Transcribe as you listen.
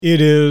It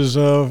is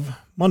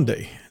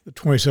Monday, the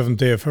 27th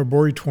day of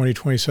February,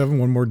 2027.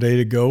 One more day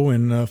to go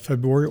in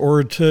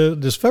February.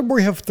 Does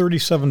February have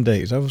 37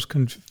 days? I was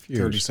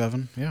confused.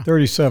 37, yeah.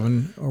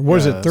 37, or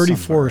was it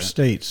 34 right.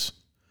 states?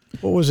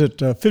 What was it,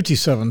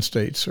 57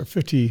 states or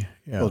 50?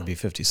 Yeah. Well, it'd be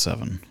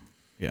 57,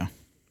 yeah.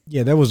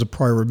 Yeah, that was the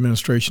prior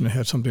administration that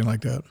had something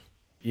like that.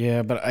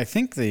 Yeah, but I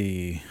think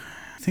that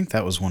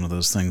was one of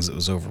those things that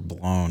was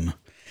overblown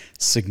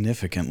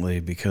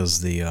significantly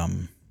because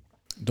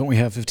don't we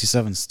have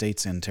 57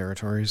 states and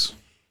territories?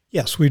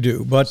 Yes, we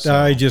do, but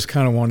I just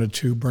kind of wanted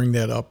to bring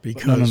that up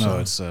because... No,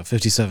 it's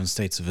 57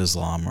 states of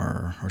Islam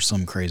or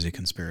some crazy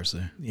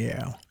conspiracy.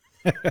 Yeah.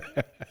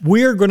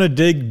 We are going to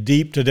dig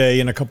deep today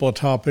in a couple of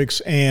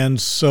topics,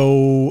 and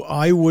so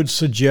I would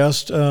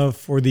suggest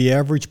for the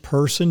average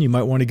person, you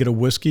might want to get a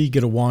whiskey,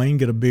 get a wine,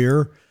 get a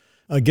beer,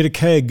 get a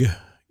keg.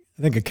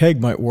 I think a keg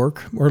might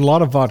work, or a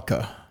lot of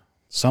vodka.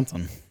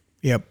 Something.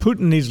 Yeah,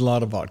 Putin needs a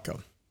lot of vodka.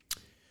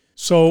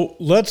 So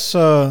let's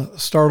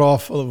start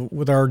off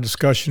with our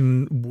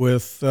discussion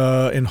with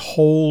and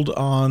hold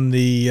on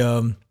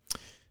the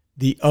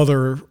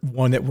other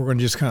one that we're going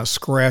to just kind of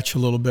scratch a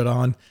little bit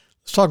on.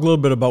 Let's talk a little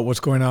bit about what's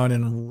going on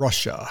in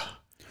Russia.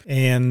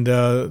 And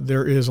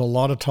there is a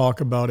lot of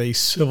talk about a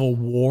civil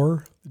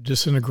war,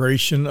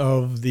 disintegration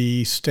of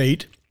the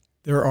state.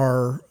 There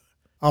are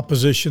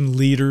opposition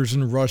leaders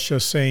in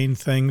Russia saying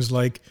things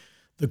like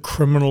the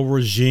criminal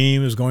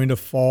regime is going to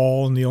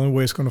fall, and the only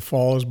way it's going to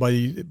fall is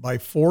by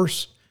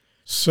force.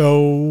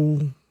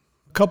 So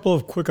a couple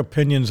of quick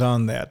opinions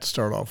on that to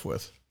start off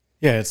with.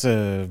 Yeah, it's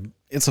a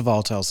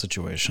volatile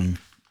situation.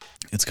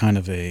 It's kind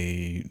of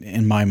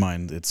in my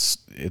mind, it's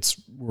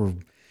where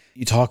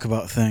you talk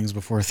about things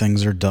before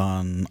things are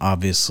done.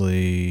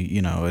 Obviously,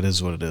 it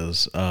is what it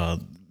is.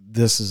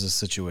 This is a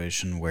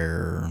situation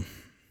where,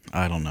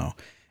 I don't know,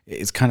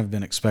 it's kind of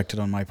been expected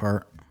on my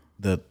part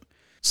that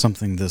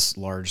something this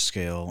large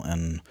scale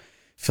and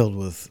filled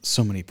with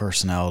so many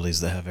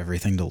personalities that have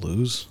everything to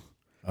lose.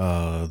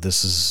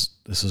 This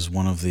is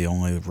one of the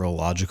only real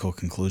logical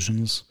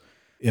conclusions.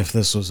 If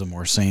this was a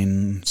more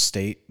sane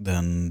state,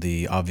 then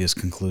the obvious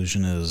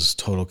conclusion is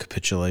total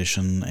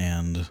capitulation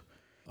and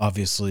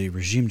obviously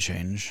regime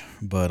change,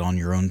 but on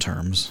your own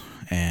terms.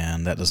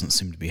 And that doesn't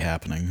seem to be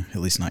happening,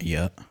 at least not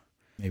yet.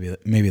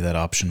 Maybe that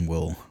option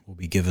will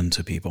be given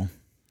to people.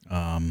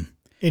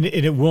 And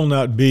it will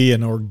not be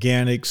an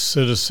organic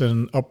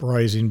citizen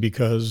uprising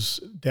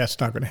because that's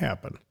not going to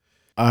happen.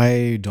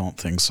 I don't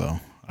think so.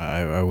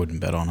 I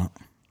wouldn't bet on it.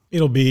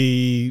 It'll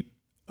be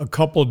a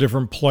couple of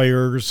different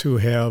players who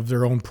have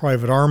their own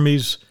private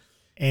armies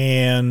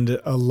and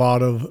a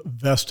lot of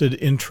vested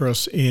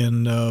interests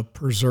in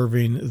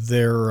preserving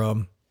their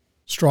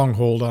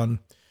stronghold on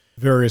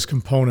various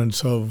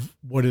components of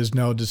what is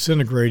now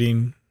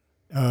disintegrating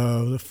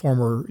the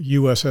former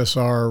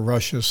USSR,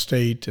 Russia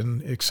state,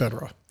 and et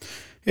cetera.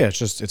 Yeah,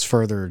 it's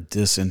further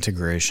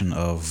disintegration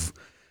of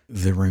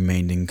the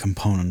remaining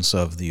components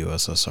of the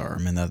USSR.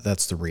 I mean,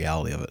 that's the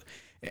reality of it.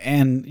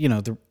 And,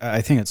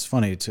 I think it's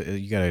funny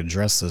you got to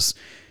address this.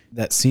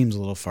 That seems a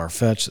little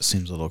far-fetched. It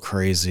seems a little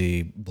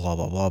crazy, blah,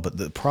 blah, blah. But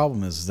the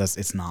problem is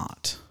it's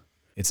not.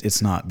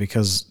 It's not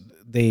because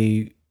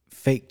they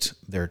faked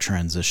their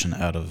transition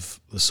out of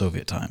the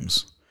Soviet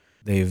times.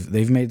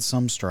 They've made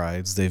some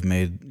strides. They've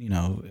made,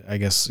 I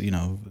guess,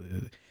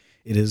 it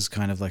is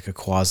kind of like a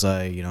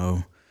quasi,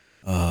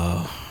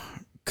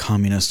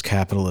 communist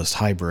capitalist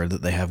hybrid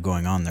that they have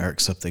going on there,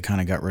 except they kind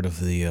of got rid of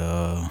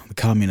the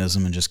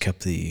communism and just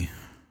kept the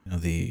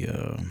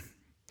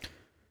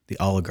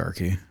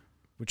oligarchy,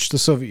 which the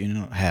Soviet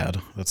Union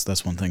had.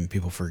 That's one thing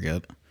people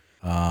forget.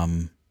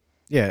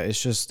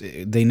 It's just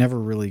they never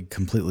really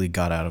completely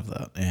got out of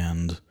that,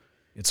 and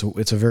it's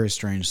a very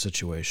strange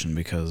situation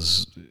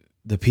because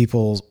the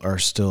people are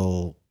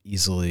still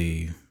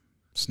easily,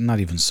 it's not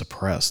even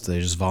suppressed. They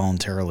just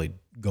voluntarily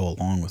go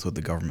along with what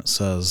the government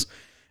says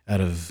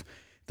out of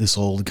this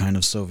old kind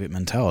of Soviet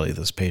mentality,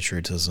 this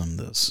patriotism,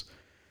 this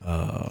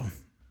I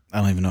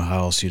don't even know how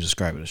else you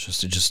describe it.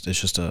 It's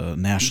just a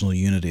national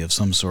unity of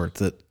some sort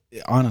that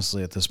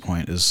honestly at this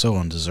point is so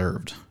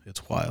undeserved.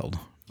 It's wild,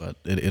 but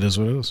it is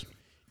what it is.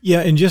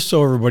 Yeah, and just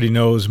so everybody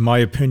knows, my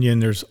opinion,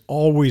 there's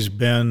always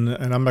been,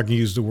 and I'm not going to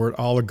use the word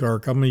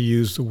oligarch, I'm going to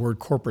use the word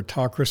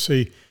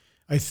corporatocracy.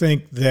 I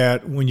think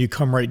that when you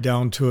come right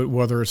down to it,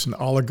 whether it's an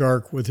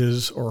oligarch with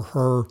his or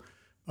her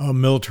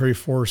military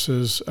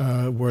forces,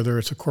 whether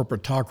it's a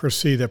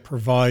corporatocracy that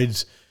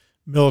provides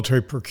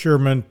military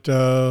procurement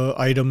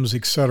items,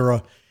 et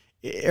cetera,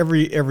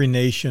 every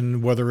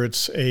nation, whether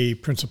it's a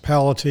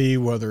principality,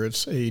 whether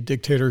it's a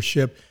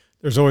dictatorship,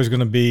 there's always going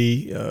to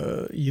be,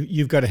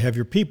 you've got to have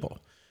your people.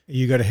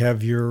 You got to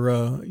have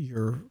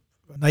your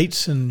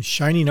knights in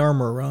shining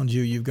armor around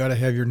you. You've got to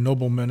have your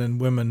noblemen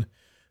and women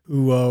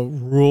who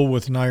rule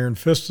with an iron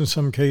fist in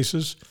some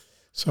cases.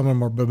 Some of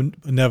them are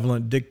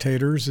benevolent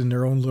dictators in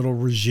their own little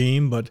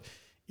regime, but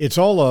it's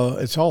all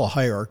a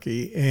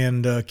hierarchy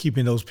and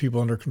keeping those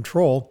people under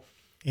control.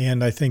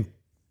 And I think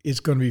it's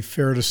going to be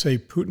fair to say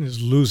Putin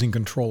is losing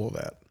control of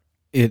that.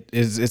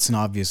 It's an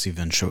obvious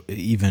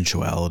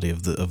eventuality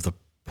of the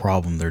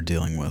problem they're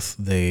dealing with.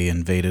 They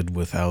invaded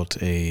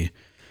without a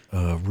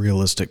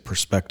realistic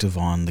perspective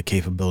on the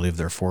capability of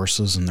their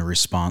forces and the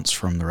response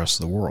from the rest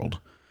of the world.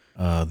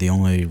 The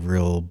only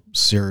real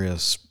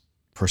serious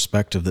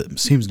perspective that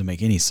seems to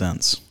make any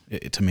sense,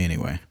 to me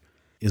anyway,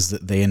 is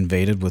that they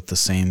invaded with the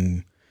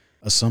same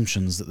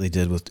assumptions that they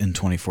did in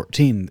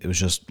 2014. It was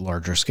just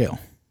larger scale,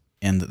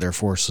 and that their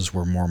forces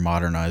were more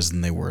modernized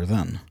than they were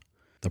then.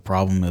 The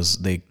problem is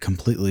they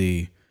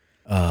completely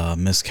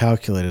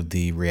miscalculated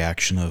the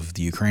reaction of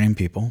the Ukrainian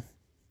people.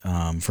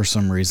 For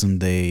some reason,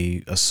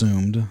 they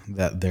assumed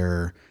that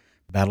their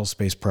battle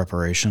space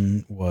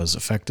preparation was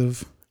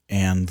effective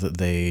and that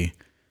they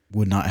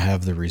would not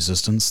have the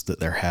resistance that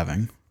they're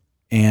having.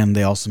 And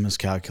they also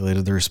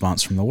miscalculated the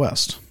response from the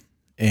West.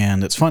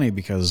 And it's funny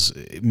because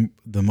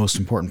the most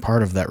important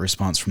part of that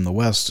response from the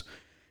West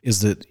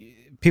is that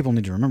people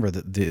need to remember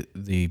that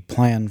the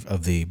plan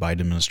of the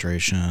Biden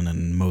administration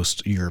and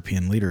most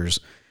European leaders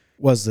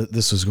was that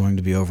this was going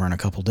to be over in a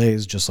couple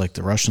days, just like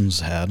the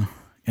Russians had,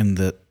 and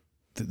that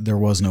there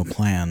was no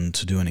plan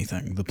to do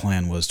anything. The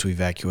plan was to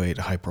evacuate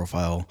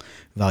high-profile,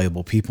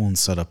 valuable people and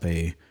set up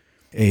a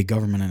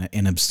government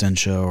in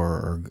absentia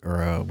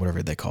or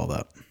whatever they call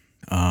that.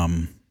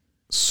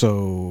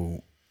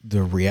 So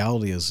the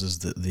reality is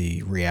that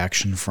the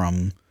reaction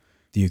from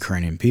the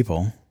Ukrainian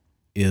people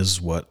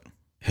is what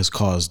has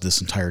caused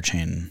this entire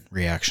chain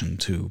reaction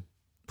to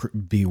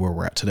be where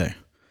we're at today.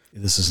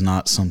 This is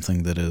not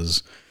something that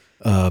is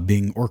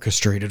being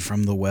orchestrated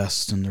from the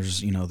West, and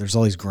there's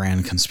all these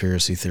grand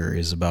conspiracy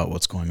theories about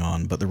what's going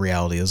on. But the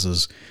reality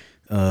is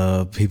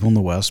people in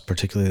the West,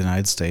 particularly the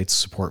United States,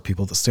 support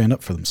people that stand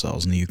up for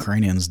themselves, and the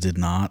Ukrainians did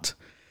not,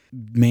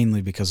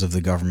 mainly because of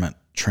the government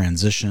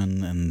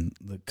transition and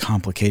the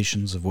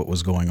complications of what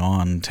was going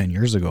on 10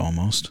 years ago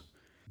almost,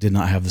 did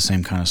not have the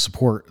same kind of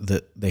support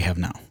that they have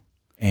now.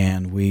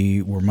 And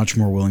we were much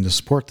more willing to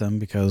support them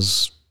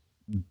because,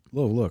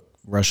 look,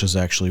 Russia's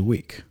actually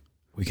weak.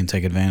 We can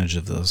take advantage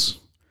of this,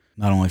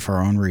 not only for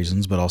our own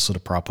reasons, but also to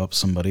prop up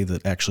somebody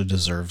that actually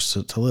deserves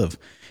to live.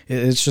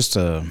 It's just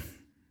I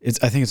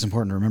think it's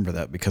important to remember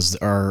that, because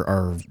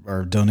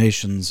our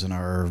donations and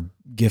our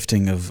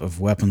gifting of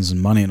weapons and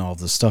money and all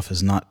this stuff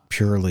is not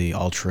purely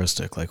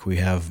altruistic. Like, we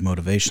have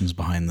motivations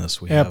behind this.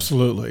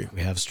 Absolutely.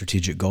 We have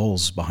strategic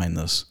goals behind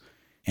this.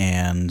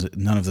 And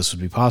none of this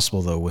would be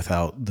possible, though,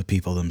 without the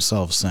people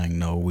themselves saying,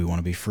 no, we want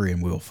to be free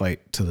and we will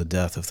fight to the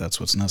death if that's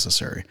what's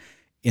necessary.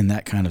 In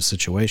that kind of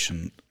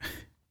situation,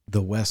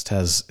 the West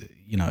has,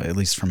 at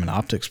least from an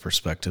optics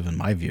perspective, in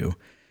my view,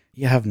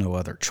 you have no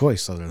other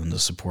choice other than to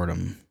support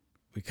them,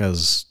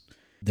 because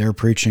they're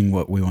preaching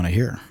what we want to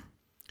hear.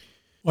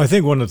 Well, I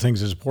think one of the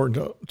things that's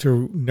important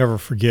to never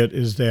forget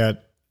is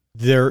that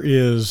there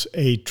is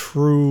a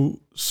true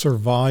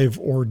survive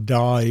or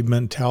die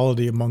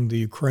mentality among the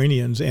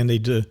Ukrainians, and they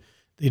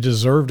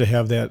deserve to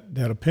have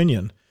that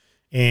opinion.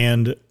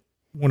 And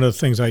one of the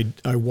things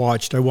I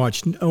watched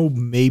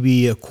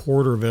maybe a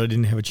quarter of it. I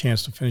didn't have a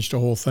chance to finish the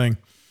whole thing.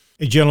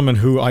 A gentleman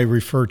who I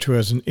refer to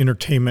as an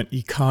entertainment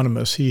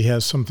economist. He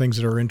has some things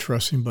that are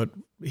interesting, but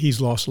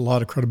he's lost a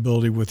lot of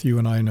credibility with you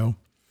and I know.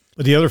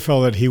 But the other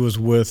fellow that he was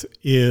with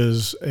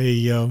is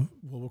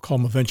we'll call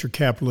him a venture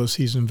capitalist.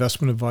 He's an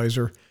investment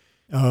advisor.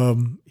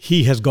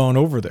 He has gone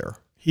over there.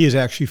 He is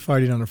actually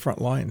fighting on the front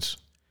lines.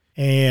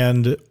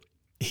 And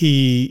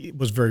he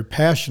was very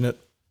passionate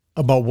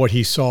about what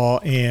he saw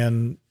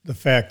and the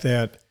fact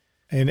that,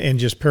 and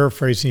just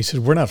paraphrasing, he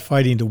said, we're not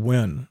fighting to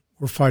win.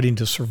 We're fighting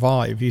to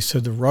survive. He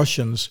said the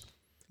Russians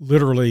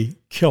literally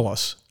kill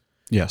us.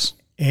 Yes.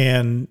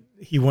 And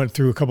he went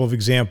through a couple of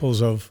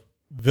examples of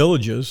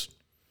villages,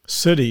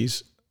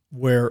 cities,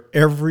 where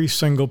every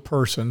single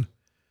person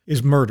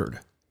is murdered.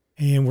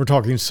 And we're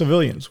talking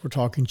civilians, we're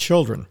talking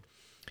children.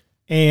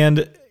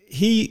 And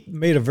he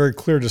made a very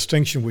clear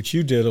distinction, which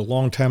you did a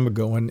long time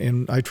ago,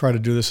 and I try to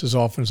do this as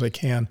often as I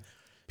can.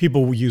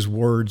 People will use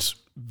words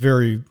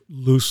very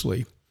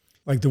loosely,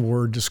 like the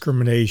word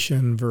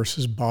discrimination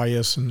versus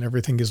bias, and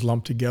everything is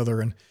lumped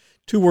together. And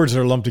two words that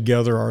are lumped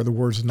together are the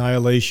words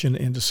annihilation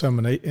and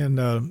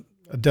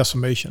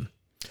decimation.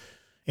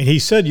 And he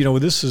said,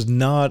 this is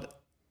not,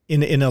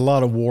 in a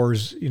lot of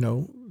wars,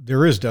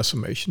 there is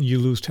decimation. You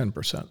lose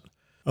 10%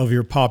 of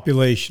your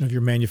population, of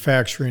your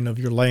manufacturing, of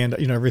your land,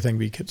 everything.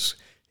 Because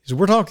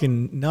we're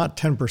talking not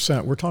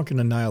 10%, we're talking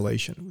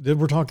annihilation.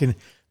 We're talking,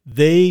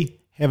 they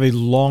have a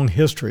long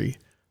history,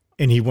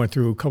 and he went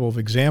through a couple of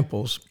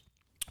examples,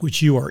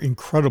 which you are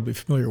incredibly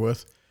familiar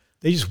with.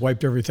 They just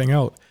wiped everything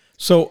out.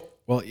 So,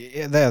 well,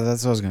 yeah,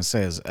 that's what I was going to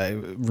say.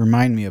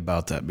 Remind me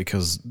about that,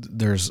 because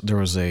there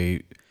was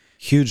a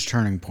huge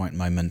turning point in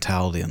my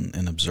mentality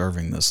in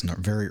observing this, and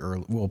very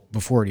early,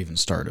 before it even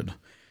started,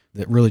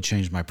 that really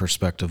changed my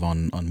perspective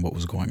on what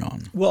was going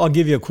on. Well, I'll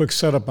give you a quick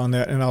setup on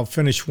that, and I'll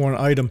finish one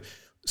item.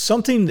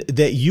 Something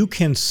that you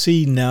can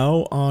see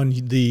now on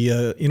the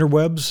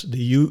interwebs,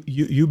 the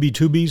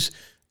UB2Bs,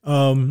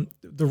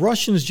 the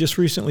Russians just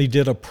recently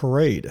did a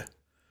parade.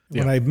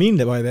 Yeah. What I mean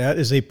by that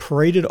is they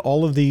paraded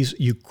all of these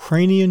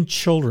Ukrainian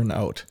children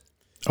out,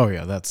 Oh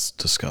yeah, that's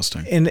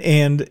disgusting. And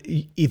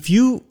if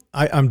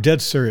I'm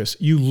dead serious.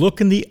 You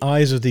look in the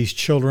eyes of these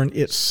children,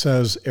 it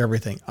says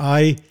everything.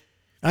 I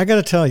got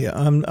to tell you,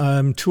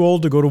 I'm too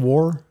old to go to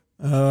war.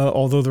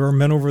 Although there are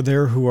men over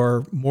there who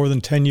are more than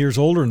 10 years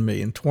older than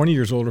me and 20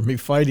 years older than me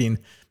fighting.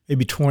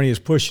 Maybe 20 is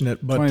pushing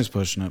it, but 20 is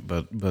pushing it,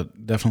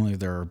 but definitely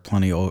there are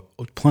plenty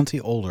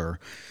older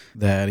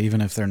that even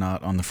if they're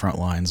not on the front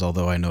lines,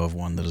 although I know of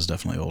one that is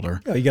definitely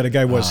older. Yeah, you got a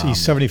guy, he's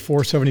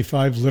 74,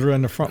 75, literally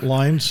on the front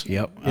lines.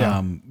 Yep.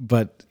 Yeah.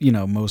 But,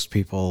 most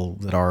people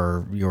that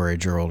are your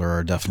age or older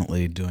are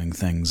definitely doing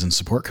things in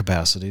support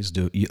capacities,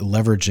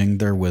 leveraging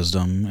their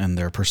wisdom and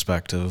their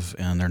perspective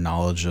and their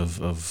knowledge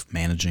of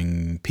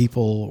managing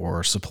people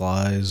or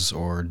supplies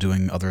or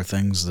doing other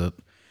things that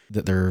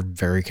they're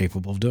very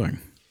capable of doing.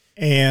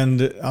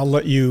 And I'll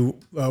let you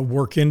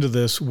work into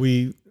this.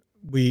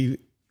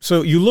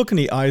 So you look in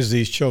the eyes of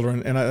these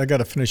children, and I got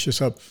to finish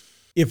this up.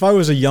 If I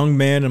was a young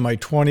man in my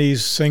 20s,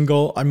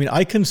 single,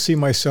 I can see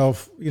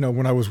myself,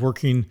 when I was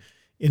working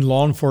in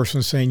law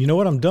enforcement saying, you know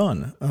what, I'm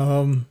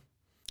done.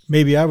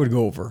 Maybe I would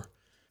go over.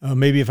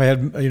 Maybe if I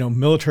had,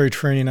 military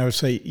training, I would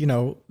say,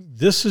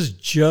 this is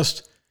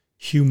just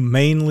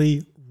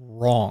humanely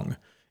wrong.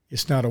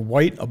 It's not a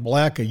white, a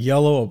black, a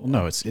yellow.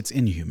 No, it's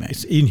inhumane.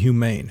 It's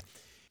inhumane.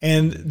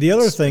 And the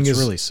other thing is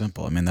really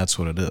simple. That's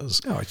what it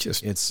is. No, it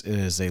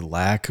is a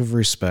lack of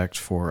respect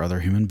for other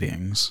human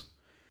beings,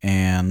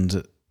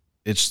 and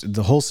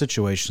the whole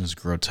situation is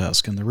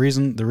grotesque. And the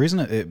reason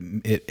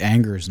it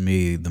angers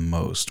me the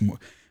most,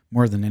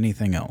 more than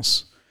anything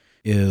else,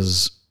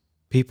 is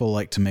people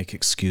like to make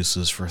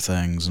excuses for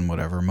things and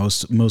whatever.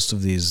 Most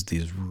of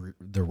the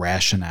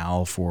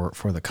rationale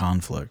for the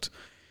conflict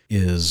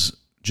is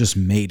just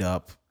made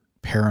up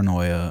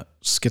paranoia,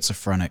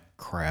 schizophrenic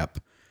crap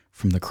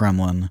from the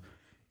Kremlin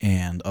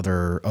and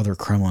other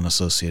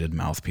Kremlin-associated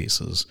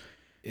mouthpieces.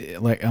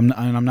 I'm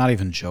not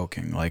even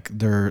joking.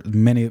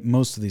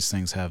 Most of these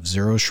things have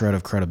zero shred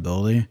of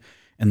credibility,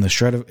 and the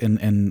shred of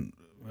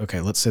okay,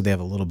 let's say they have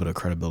a little bit of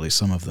credibility.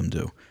 Some of them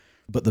do,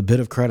 but the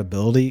bit of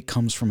credibility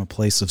comes from a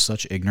place of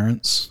such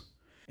ignorance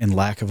and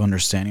lack of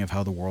understanding of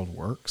how the world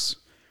works.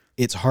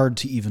 It's hard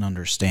to even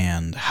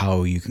understand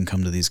how you can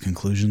come to these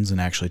conclusions and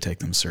actually take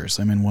them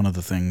seriously. One of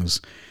the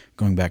things,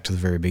 going back to the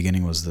very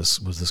beginning, was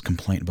this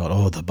complaint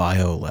about, the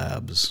bio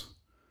labs.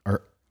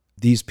 Are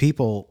these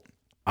people,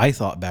 I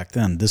thought back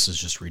then, this is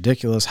just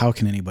ridiculous. How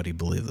can anybody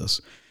believe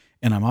this?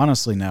 And I'm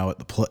honestly now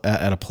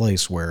at a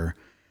place where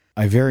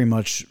I very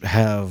much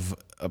have,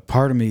 a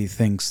part of me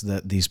thinks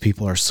that these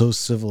people are so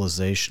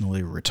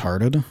civilizationally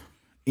retarded,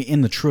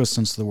 in the truest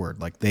sense of the word.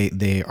 Like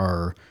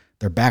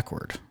they're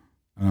backward.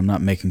 And I'm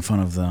not making fun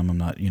of them. I'm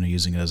not,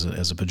 using it as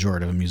a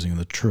pejorative. I'm using it in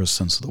the truest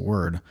sense of the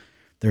word.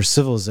 They're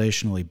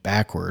civilizationally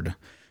backward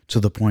to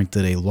the point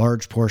that a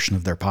large portion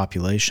of their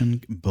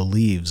population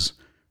believes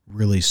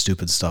really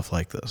stupid stuff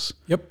like this.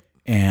 Yep.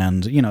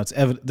 And,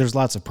 there's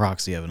lots of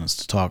proxy evidence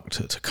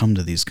to come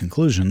to these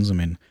conclusions.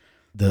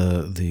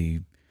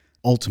 The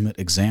ultimate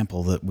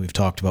example that we've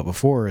talked about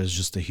before is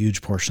just a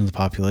huge portion of the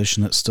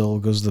population that still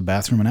goes to the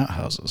bathroom in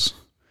outhouses.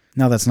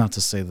 Now, that's not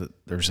to say that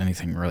there's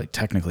anything really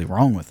technically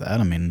wrong with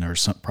that.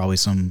 There's probably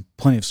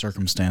plenty of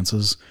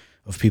circumstances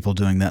of people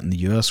doing that in the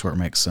U.S. where it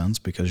makes sense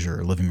because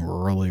you're living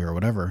rurally or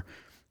whatever,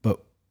 but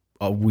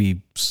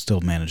we still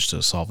managed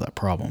to solve that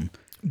problem.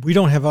 We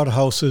don't have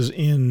outhouses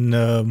within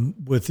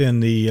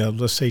the,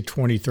 let's say,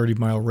 20,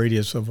 30-mile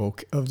radius of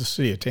the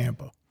city of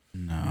Tampa.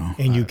 No.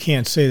 And you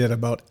can't say that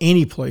about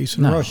any place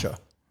in Russia.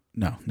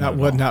 No.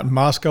 Not in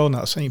Moscow,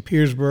 not St.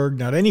 Petersburg,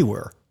 not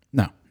anywhere.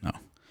 No.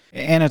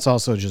 And it's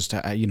also just,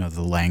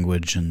 the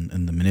language and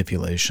the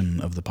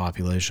manipulation of the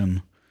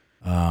population.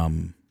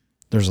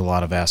 There's a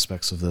lot of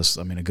aspects of this.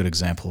 A good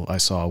example, I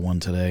saw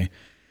one today,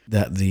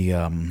 that the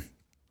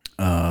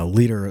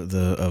leader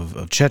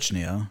of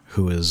Chechnya,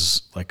 who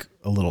is like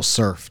a little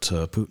serf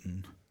to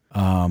Putin,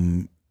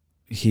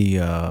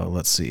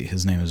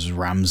 his name is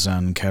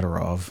Ramzan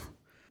Kadyrov.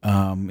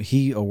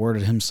 He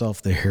awarded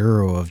himself the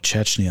Hero of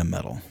Chechnya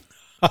medal.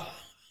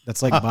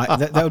 That's like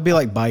that would be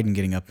like Biden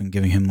getting up and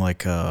giving him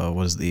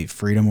the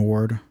Freedom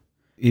Award.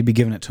 He'd be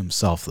giving it to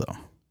himself though,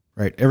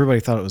 right? Everybody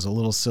thought it was a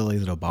little silly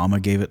that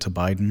Obama gave it to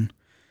Biden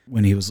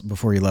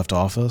before he left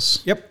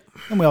office. Yep.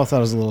 And we all thought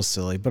it was a little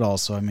silly, but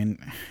also, in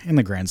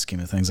the grand scheme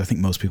of things, I think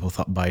most people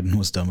thought Biden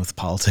was done with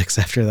politics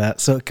after that,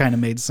 so it kind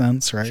of made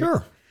sense, right?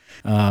 Sure.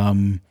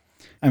 In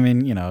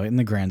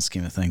the grand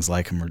scheme of things,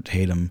 like him or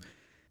hate him,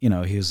 he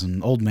was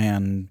an old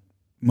man.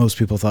 Most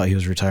people thought he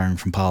was retiring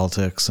from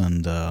politics,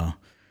 and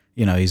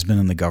he's been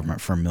in the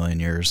government for a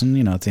million years, and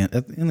in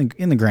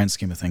the grand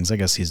scheme of things, I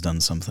guess he's done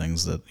some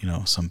things that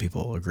some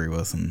people agree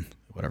with, and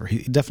whatever.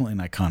 He's definitely an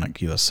iconic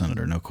U.S.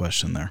 senator, no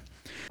question there.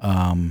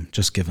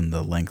 Just given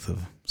the length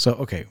of. So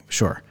okay,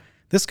 sure.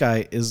 This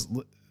guy is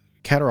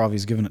Kadyrov.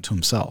 He's given it to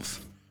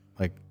himself.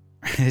 Like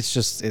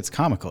it's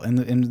comical, and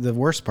the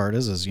worst part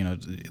is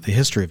the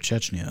history of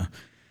Chechnya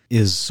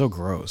is so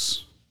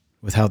gross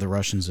with how the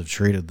Russians have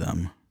treated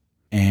them,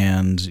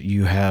 and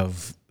you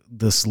have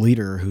this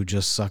leader who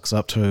just sucks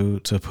up to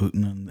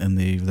Putin and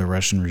the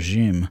Russian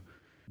regime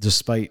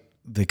despite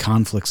the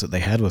conflicts that they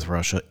had with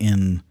Russia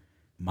in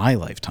my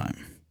lifetime.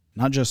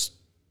 Not just,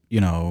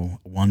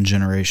 one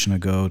generation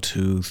ago,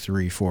 2,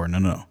 3, 4.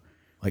 No.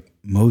 Like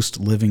most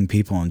living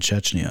people in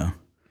Chechnya,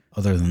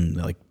 other than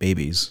like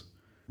babies,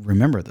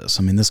 remember this.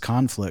 I mean, this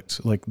conflict,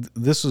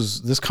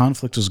 this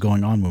conflict was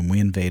going on when we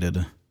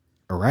invaded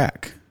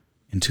Iraq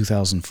in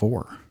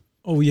 2004.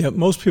 Oh, yeah.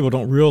 Most people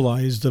don't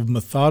realize the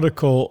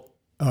methodical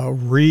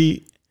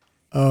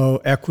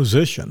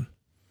acquisition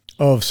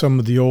of some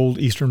of the old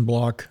Eastern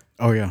Bloc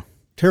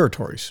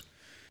territories.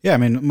 Yeah, I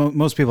mean,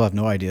 most people have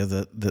no idea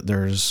that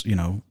there's,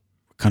 a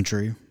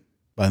country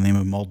by the name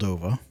of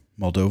Moldova.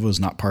 Moldova is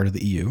not part of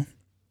the EU,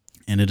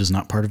 and it is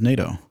not part of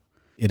NATO.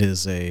 It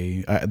is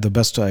I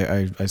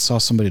saw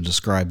somebody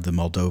describe the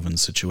Moldovan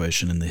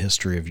situation in the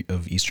history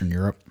of Eastern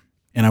Europe,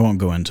 and I won't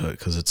go into it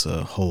because it's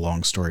a whole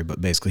long story,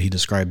 but basically he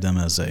described them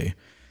as a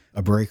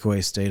breakaway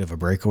state of a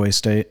breakaway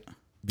state,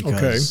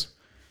 because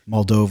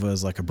Moldova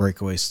is like a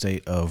breakaway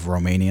state of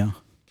Romania.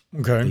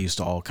 Okay. They used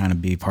to all kind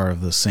of be part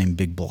of the same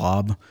big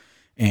blob.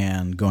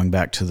 And going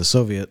back to the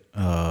Soviet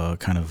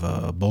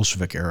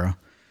Bolshevik era,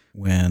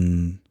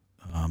 when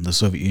the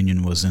Soviet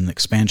Union was in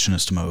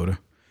expansionist mode,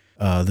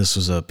 this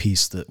was a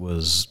piece that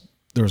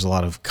there was a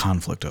lot of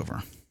conflict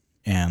over.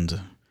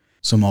 And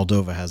so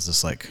Moldova has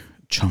this like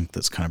chunk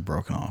that's kind of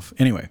broken off.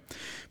 Anyway,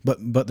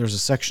 but there's a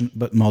section,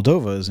 but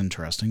Moldova is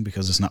interesting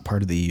because it's not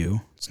part of the EU.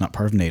 It's not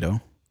part of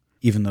NATO,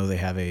 even though they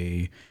have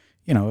a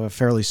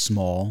fairly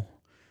small,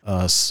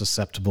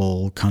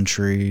 susceptible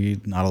country,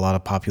 not a lot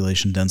of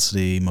population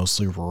density,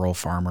 mostly rural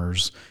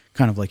farmers,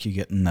 kind of like you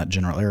get in that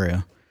general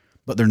area.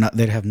 But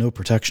they'd have no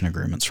protection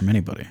agreements from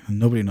anybody. And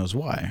nobody knows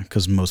why,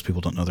 because most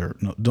people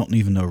don't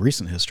even know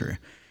recent history.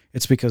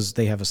 It's because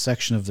they have a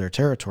section of their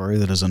territory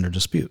that is under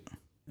dispute.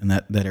 And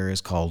that area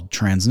is called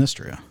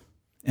Transnistria.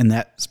 And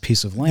that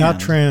piece of land... Not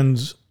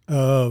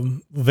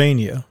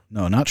Transylvania.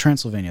 No, not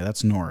Transylvania.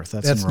 That's north.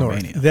 That's in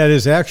Romania. North. That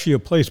is actually a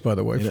place, by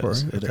the way. It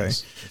is.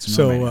 It's in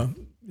so, Romania.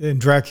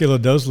 And Dracula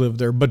does live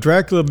there. But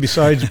Dracula,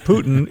 besides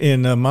Putin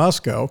in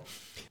Moscow,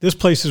 this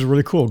place is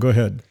really cool. Go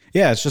ahead.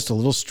 Yeah, it's just a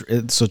little...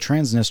 So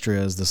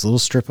Transnistria is this little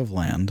strip of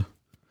land.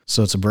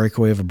 So it's a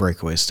breakaway of a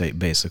breakaway state,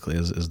 basically,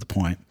 is the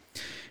point.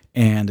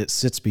 And it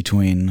sits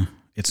between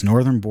its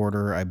northern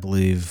border, I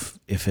believe,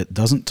 if it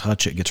doesn't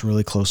touch, it gets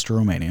really close to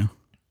Romania.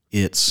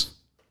 Its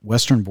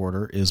western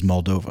border is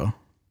Moldova,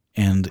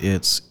 and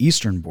its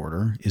eastern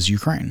border is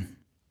Ukraine.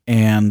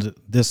 And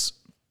this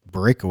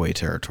breakaway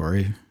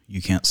territory,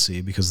 you can't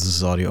see because this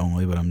is audio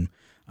only, but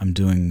I'm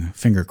doing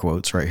finger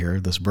quotes right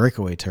here. This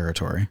breakaway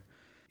territory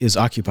is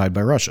occupied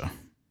by Russia,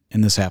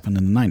 and this happened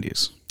in the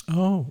 90s.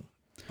 Oh,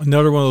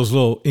 another one of those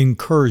little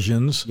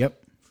incursions.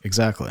 Yep,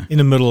 exactly. In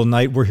the middle of the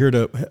night, we're here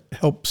to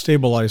help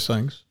stabilize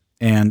things.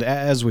 And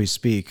as we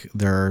speak,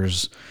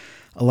 there's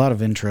a lot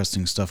of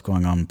interesting stuff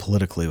going on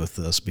politically with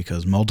this,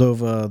 because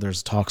Moldova,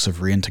 there's talks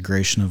of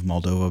reintegration of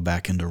Moldova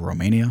back into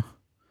Romania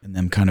and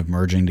them kind of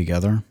merging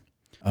together.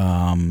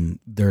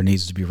 There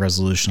needs to be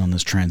resolution on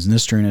this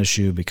Transnistrian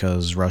issue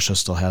because Russia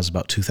still has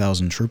about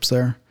 2,000 troops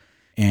there.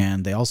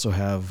 And they also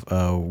have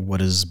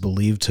what is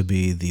believed to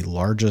be the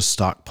largest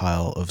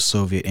stockpile of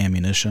Soviet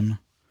ammunition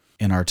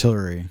and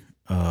artillery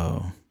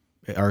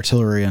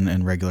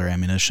and regular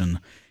ammunition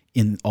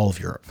in all of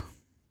Europe.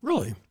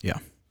 Really? Yeah.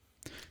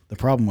 The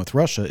problem with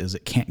Russia is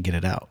it can't get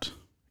it out.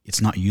 It's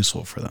not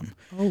useful for them.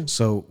 Oh.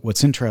 So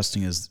what's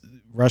interesting is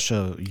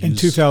Russia... And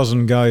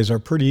 2,000 guys are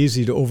pretty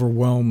easy to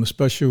overwhelm,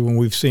 especially when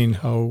we've seen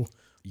how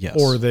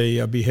or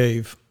they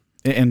behave.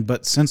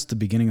 But since the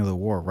beginning of the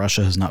war,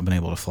 Russia has not been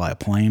able to fly a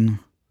plane,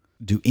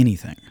 do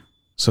anything.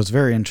 So it's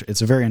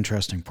a very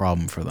interesting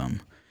problem for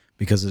them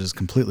because it is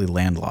completely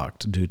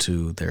landlocked due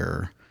to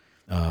their,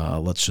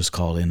 let's just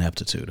call it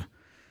ineptitude.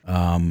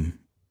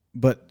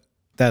 But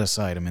that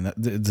aside, I mean,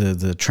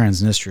 the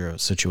Transnistria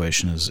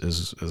situation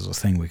is a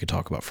thing we could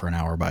talk about for an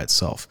hour by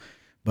itself.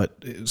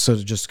 But so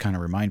to just kind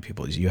of remind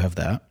people, you have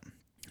that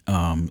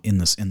up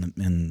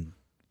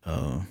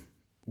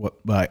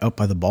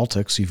by the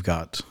Baltics, you've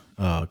got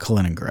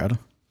Kaliningrad,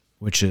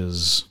 which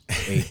is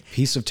a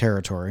piece of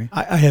territory.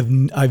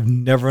 I've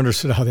never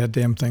understood how that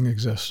damn thing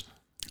exists.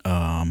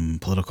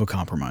 Political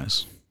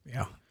compromise.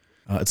 Yeah,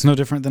 it's no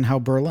different than how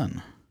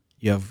Berlin.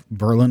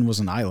 Berlin was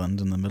an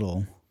island in the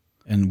middle.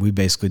 And we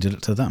basically did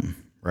it to them,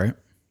 right?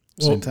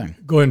 Same thing.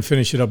 Go ahead and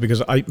finish it up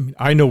because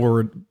I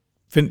know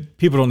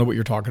people don't know what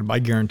you're talking about. I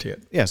guarantee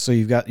it. Yeah. So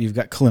you've got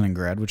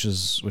Kaliningrad, which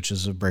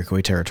is a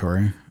breakaway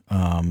territory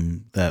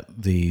that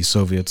the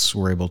Soviets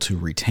were able to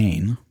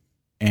retain,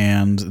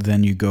 and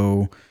then you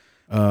go.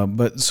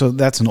 But so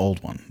that's an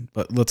old one.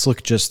 But let's look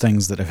at just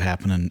things that have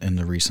happened in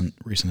the recent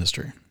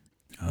history,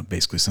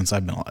 basically since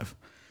I've been alive.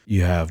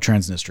 You have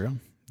Transnistria.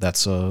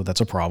 That's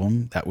a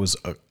problem. That was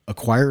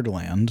acquired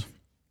land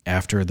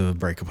after the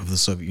breakup of the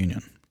Soviet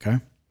Union. Okay.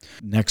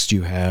 Next,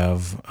 you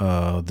have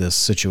this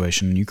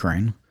situation in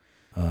Ukraine.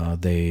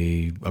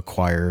 They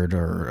acquired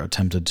or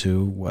attempted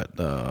to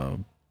the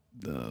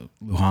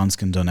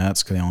Luhansk and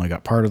Donetsk. They only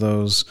got part of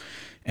those,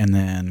 and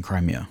then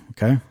Crimea.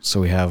 Okay, so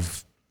we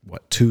have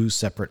 2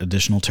 separate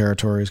additional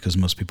territories, because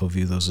most people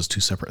view those as 2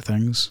 separate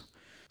things.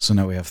 So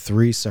now we have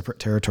 3 separate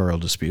territorial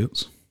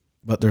disputes.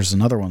 But there's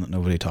another one that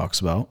nobody talks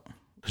about.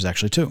 There's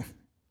actually 2.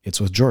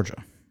 It's with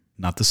Georgia,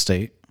 not the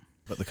state,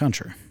 but the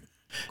country.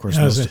 Of course,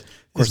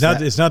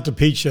 it's not the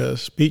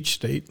peach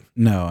state.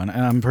 No, and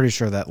I'm pretty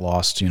sure that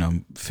lost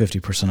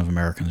 50% of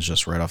Americans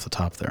just right off the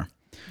top there.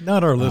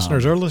 Not our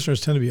listeners. Our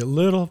listeners tend to be a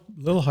little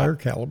higher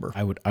caliber.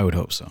 I would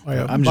hope so. By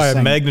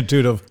a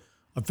magnitude of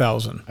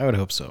 1,000. I would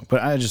hope so.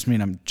 But I just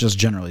mean, I'm just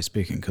generally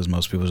speaking, because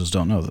most people just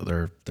don't know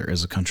that there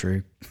is a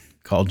country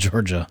called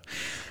Georgia.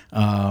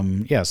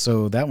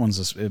 So that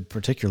one's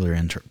particularly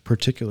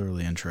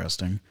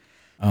interesting.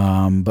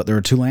 But there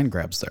are 2 land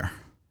grabs there,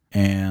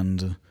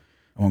 and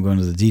I won't go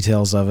into the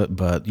details of it,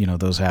 but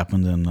those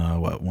happened in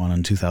one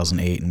in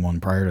 2008 and one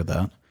prior to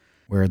that,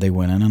 where they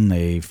went in and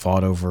they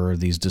fought over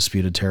these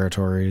disputed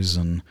territories,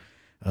 and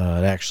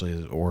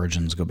the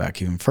origins go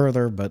back even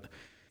further. But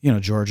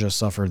Georgia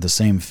suffered the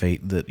same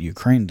fate that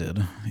Ukraine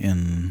did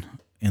in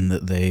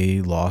that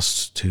they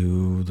lost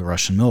to the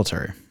Russian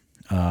military.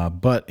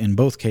 But in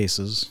both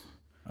cases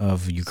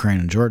of Ukraine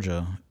and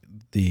Georgia,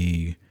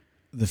 the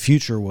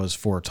future was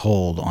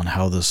foretold on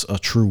how a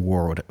true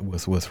war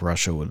with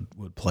Russia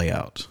would play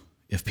out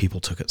if people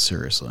took it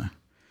seriously,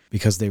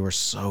 because they were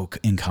so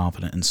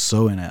incompetent and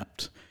so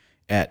inept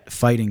at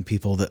fighting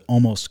people that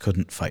almost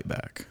couldn't fight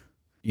back.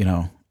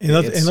 And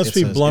let's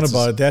be blunt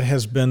about it. That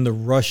has been the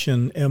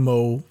Russian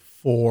MO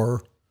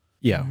for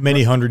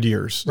many hundred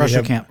years.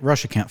 Russia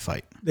can't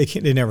fight.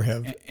 They never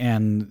have.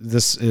 And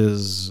this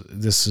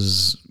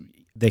is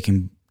they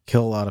can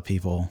kill a lot of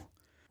people.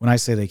 When I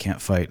say they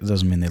can't fight, it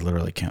doesn't mean they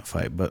literally can't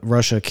fight, but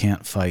Russia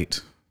can't fight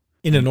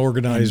in an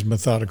organized,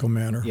 methodical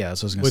manner. Yeah,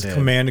 that's what I was going to say. With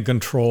command and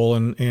control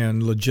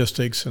and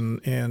logistics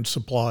and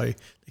supply.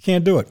 They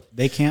can't do it.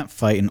 They can't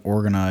fight an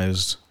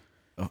organized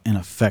and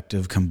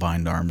effective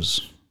combined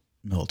arms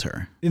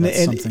military.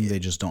 That's something they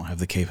just don't have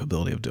the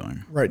capability of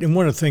doing. Right. And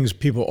one of the things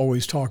people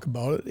always talk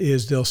about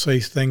is they'll say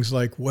things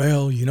like,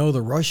 well,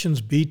 the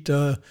Russians beat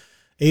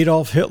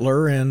Adolf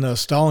Hitler and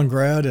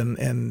Stalingrad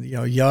and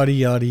yada,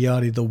 yada,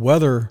 yada. The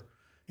weather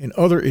and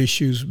other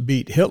issues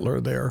beat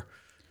Hitler there.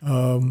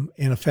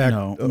 In fact,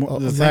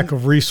 lack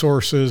of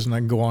resources, and I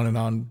can go on and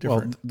on.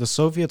 Well, the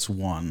Soviets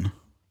won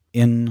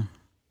in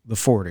the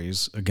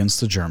 40s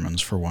against the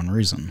Germans for one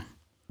reason.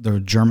 The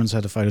Germans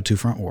had to fight a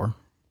 2-front war.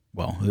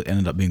 Well, it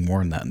ended up being more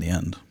than that in the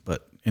end.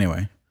 But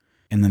anyway.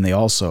 And then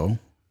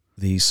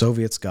the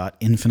Soviets got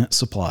infinite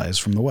supplies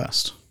from the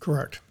West.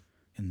 Correct.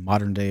 In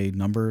modern day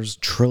numbers,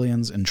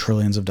 trillions and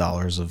trillions of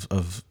dollars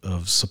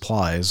of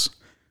supplies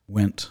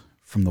went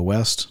from the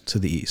West to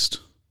the East.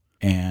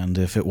 And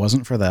if it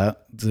wasn't for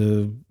that,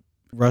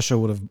 Russia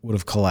would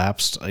have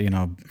collapsed,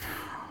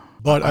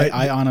 But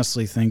I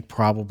honestly think,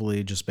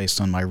 probably just based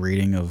on my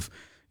reading of,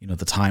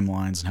 the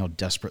timelines and how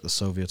desperate the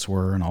Soviets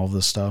were and all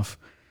this stuff,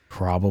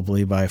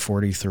 probably by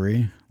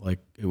 43,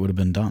 it would have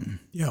been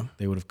done. Yeah.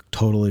 They would have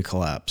totally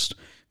collapsed.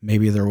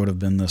 Maybe there would have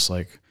been this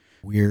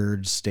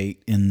weird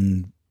state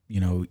in,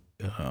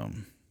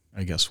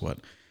 I guess what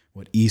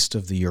east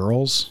of the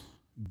Urals,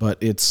 but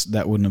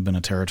that wouldn't have been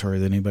a territory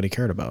that anybody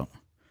cared about.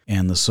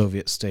 And the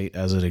Soviet state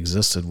as it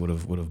existed would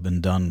have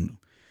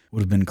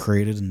been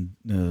created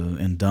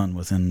and done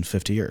within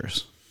 50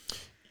 years.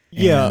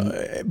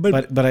 Yeah,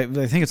 but I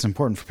think it's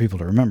important for people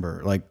to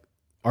remember,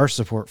 our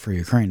support for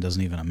Ukraine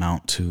doesn't even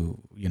amount to,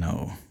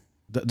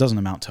 doesn't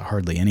amount to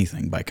hardly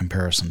anything by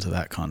comparison to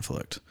that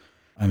conflict.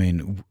 I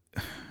mean,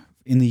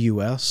 in the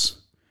U.S.,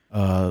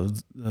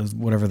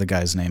 whatever the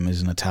guy's name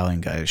is, an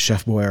Italian guy,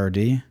 Chef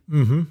Boyardee,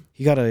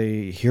 he got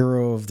a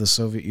Hero of the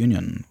Soviet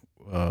Union,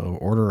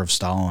 Order of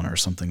Stalin or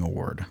something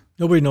award.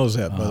 Nobody knows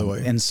that, by the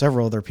way. And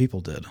several other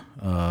people did.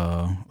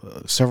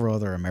 Several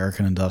other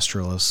American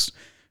industrialists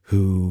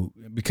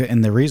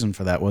and the reason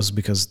for that was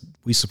because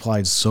we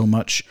supplied so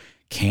much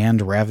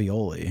canned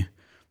ravioli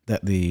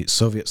that the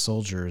Soviet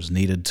soldiers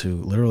needed to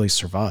literally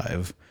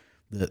survive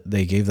that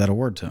they gave that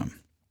award to him.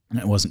 And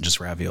it wasn't just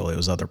ravioli, it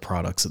was other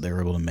products that they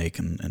were able to make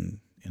and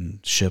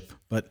ship.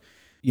 But,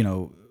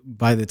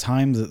 by the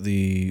time that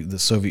the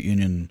Soviet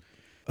Union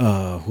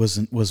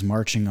was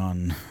marching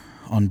on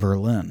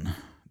Berlin,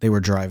 they were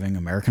driving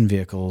American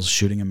vehicles,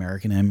 shooting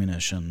American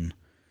ammunition.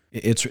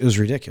 It was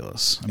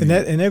ridiculous. And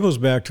that goes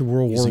back to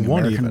World War I.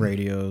 American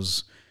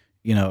radios,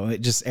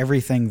 just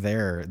everything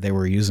there they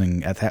were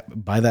using at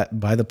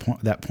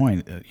that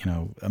point.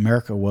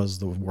 America was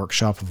the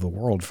workshop of the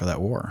world for that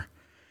war,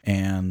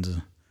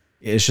 and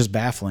it's just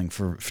baffling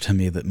to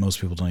me that most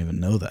people don't even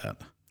know that.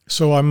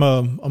 So I'm a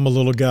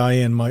little guy,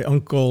 and my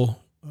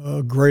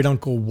great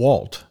uncle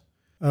Walt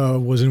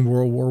was in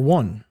World War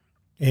I,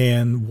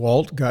 and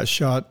Walt got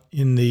shot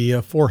in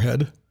the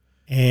forehead.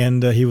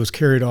 And he was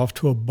carried off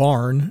to a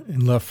barn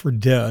and left for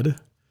dead.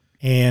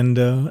 And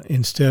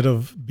instead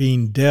of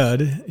being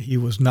dead, he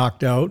was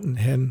knocked out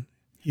and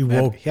he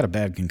woke. He had a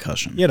bad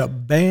concussion. He had a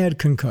bad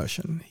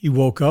concussion. He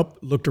woke up,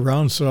 looked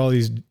around, saw all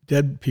these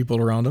dead people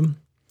around him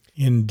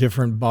in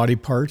different body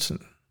parts, and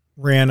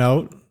ran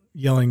out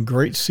yelling,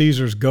 "Great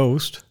Caesar's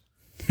ghost!"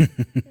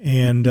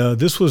 And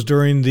this was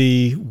during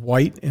the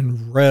white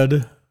and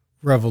red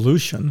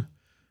revolution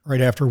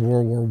right after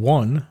World War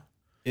One.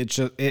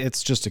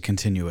 It's just a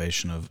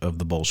continuation of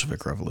the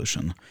Bolshevik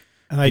Revolution.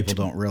 And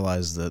people don't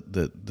realize that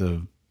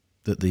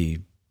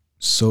the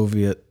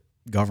Soviet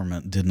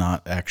government did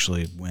not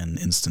actually win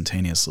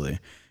instantaneously,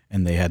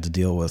 and they had to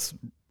deal with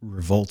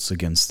revolts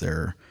against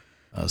their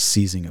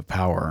seizing of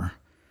power.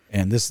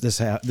 And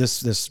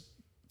this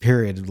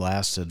period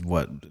lasted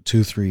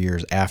 2-3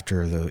 years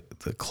after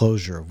the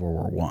closure of World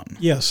War One.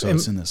 Yes, so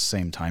it's in the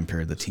same time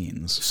period, the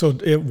teens. So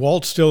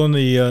Walt's still in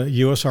the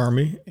U.S.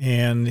 Army,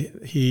 and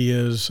he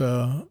is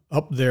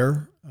up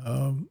there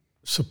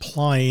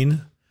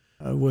supplying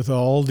with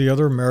all the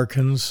other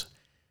Americans,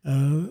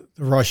 the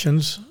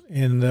Russians.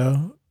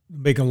 And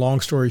making a long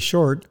story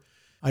short,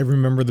 I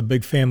remember the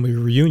big family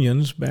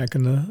reunions back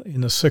in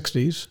the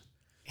 60s,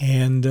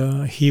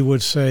 and he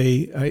would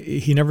say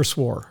he never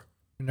swore.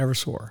 He never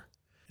swore.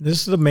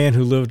 This is a man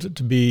who lived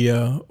to be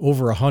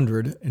over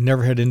 100 and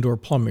never had indoor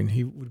plumbing.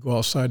 He would go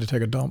outside to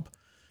take a dump,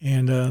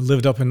 and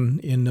lived up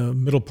in the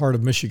middle part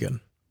of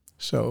Michigan.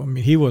 So I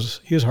mean, he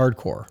was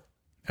hardcore.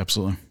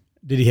 Absolutely.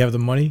 Did he have the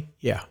money?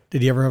 Yeah.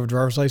 Did he ever have a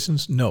driver's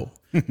license? No.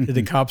 Did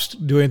the cops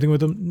do anything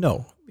with him?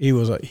 No. He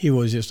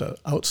was just an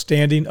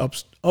outstanding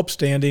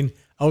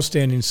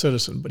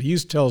citizen. But he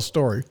used to tell a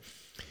story,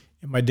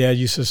 and my dad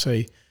used to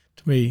say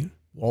to me,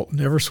 "Walt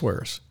never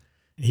swears."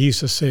 And he used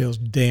to say, "Those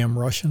damn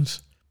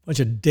Russians. Bunch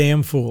of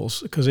damn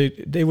fools," because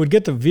they would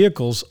get the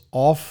vehicles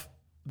off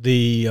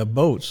the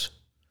boats,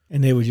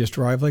 and they would just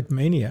drive like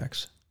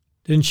maniacs.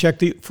 Didn't check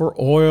for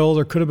oil.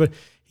 There could have been.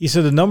 He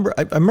said the number.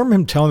 I remember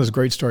him telling this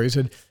great story. He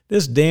said,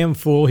 "This damn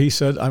fool," he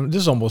said,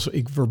 this is almost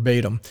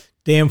verbatim.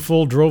 "Damn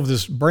fool drove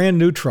this brand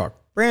new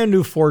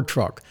Ford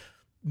truck,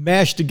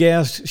 mashed the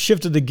gas,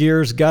 shifted the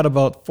gears, got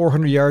about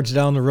 400 yards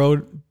down the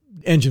road,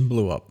 engine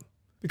blew up."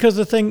 Because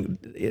the thing,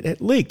 it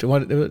leaked.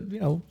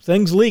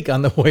 Things leak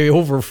on the way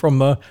over from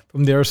the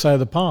other side of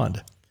the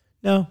pond.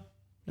 No,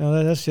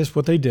 that's just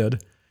what they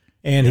did.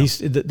 And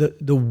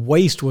the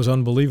waste was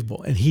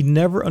unbelievable. And he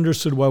never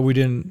understood why we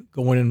didn't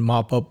go in and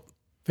mop up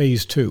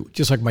phase two.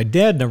 Just like my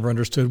dad never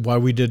understood why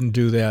we didn't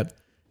do that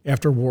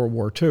after World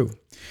War II.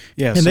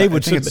 Yeah, and they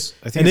would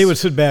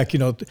sit back.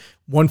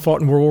 One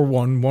fought in World War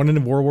One, one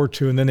in World War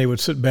II, and then they would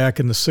sit back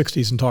in the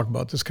 '60s and talk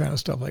about this kind of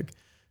stuff,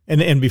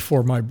 and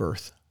before my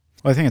birth.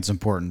 Well, I think it's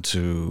important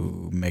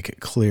to make it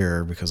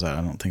clear, because I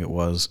don't think it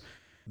was,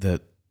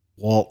 that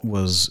Walt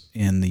was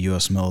in the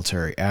U.S.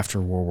 military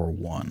after World War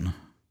One.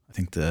 I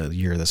think the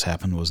year this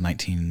happened was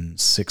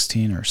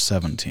 1916 or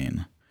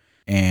 17.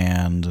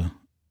 And,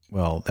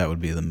 well, that would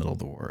be the middle of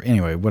the war.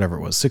 Anyway, whatever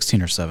it was,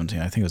 16 or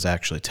 17. I think it was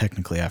actually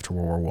technically after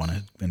World War One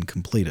had been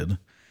completed.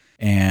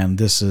 And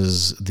this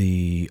is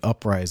the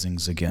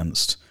uprisings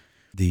against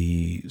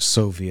the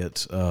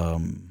Soviet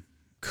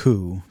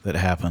coup that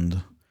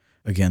happened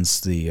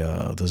against the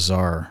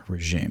Tsar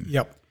regime.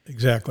 Yep,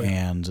 exactly.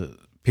 And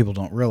people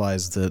don't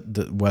realize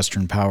that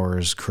Western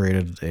powers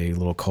created a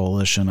little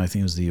coalition. I think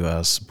it was the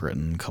U.S.,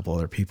 Britain, a couple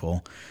other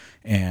people,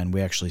 and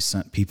we actually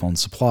sent people and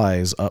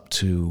supplies up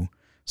to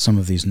some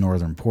of these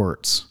northern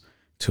ports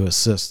to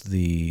assist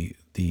the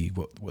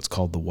what's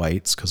called the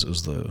Whites, because it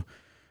was the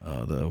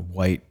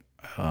white,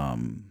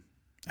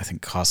 I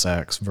think,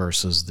 Cossacks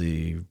versus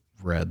the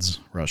Reds,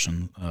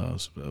 Russian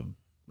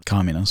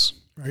communists.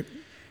 Right.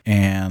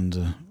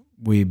 And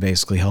we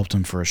basically helped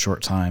him for a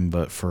short time,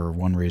 but for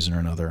one reason or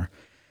another,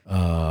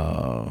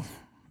 the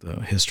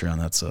history on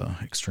that's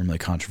extremely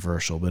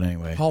controversial. But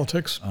anyway,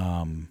 politics.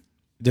 It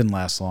didn't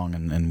last long,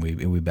 and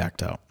we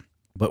backed out.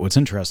 But what's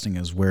interesting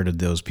is, where did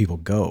those people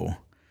go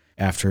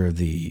after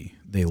they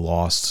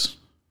lost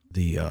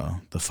the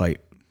fight?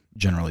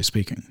 Generally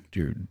speaking,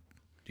 do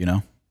you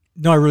know?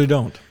 No, I really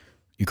don't.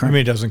 Ukraine. I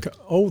mean, it doesn't.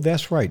 Oh,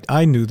 that's right.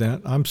 I knew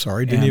that. I'm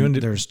sorry.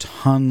 There's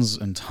tons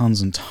and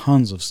tons and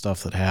tons of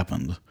stuff that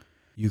happened.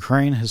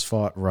 Ukraine has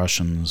fought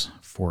Russians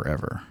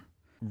forever.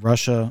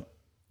 Russia,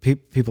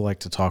 people like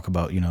to talk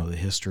about, the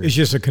history. It's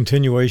just a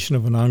continuation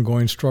of an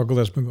ongoing struggle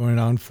that's been going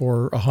on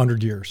for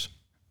 100 years.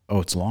 Oh,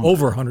 it's long.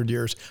 Over 100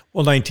 years.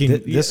 Well,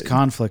 This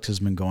conflict has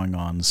been going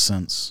on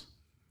since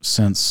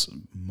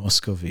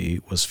Muscovy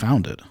was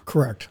founded.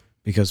 Correct.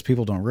 Because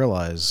people don't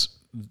realize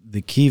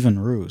the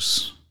Kievan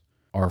Rus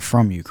are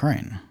from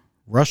Ukraine.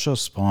 Russia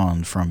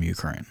spawned from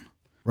Ukraine.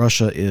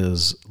 Russia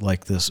is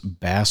like this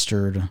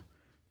bastard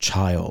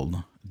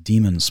child,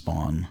 demon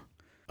spawn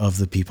of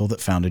the people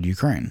that founded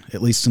Ukraine,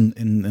 at least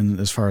in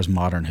as far as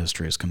modern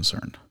history is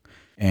concerned.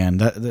 And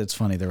that's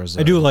funny.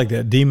 I do like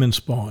that, demon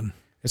spawn.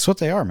 It's what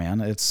they are,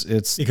 man. It's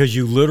because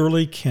you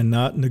literally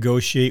cannot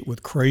negotiate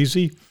with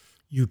crazy.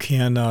 You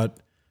cannot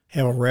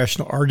have a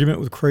rational argument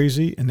with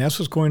crazy, and that's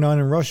what's going on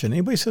in Russia. And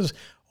anybody says,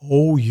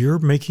 "Oh, you're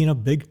making a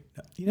big,"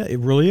 it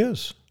really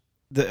is.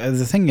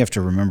 The thing you have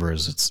to remember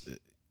is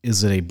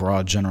it a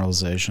broad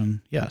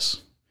generalization?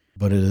 Yes.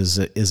 But is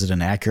it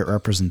an accurate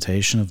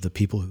representation of the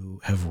people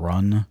who have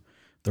run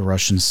the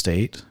Russian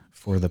state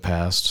for the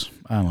past,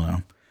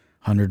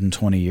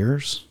 120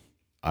 years?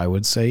 I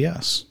would say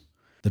yes.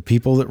 The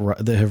people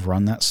that have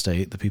run that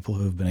state, the people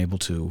who have been able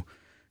to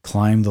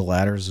climb the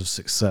ladders of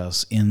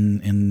success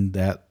in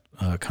that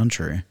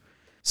country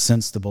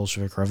since the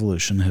Bolshevik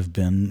Revolution have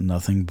been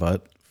nothing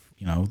but,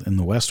 in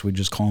the West, we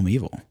just call them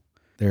evil.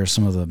 They're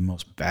some of the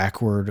most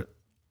backward,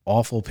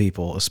 awful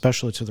people,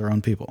 especially to their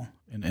own people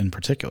in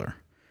particular.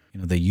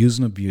 They use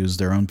and abuse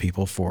their own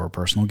people for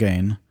personal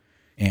gain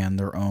and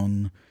their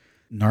own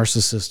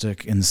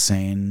narcissistic,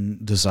 insane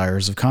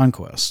desires of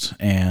conquest.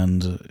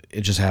 And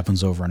it just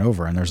happens over and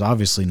over. And there's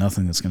obviously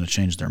nothing that's going to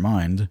change their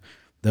mind.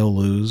 They'll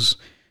lose,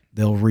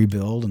 they'll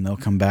rebuild, and they'll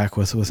come back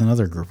with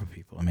another group of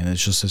people. I mean,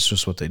 it's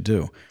just what they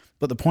do.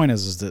 But the point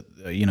is that,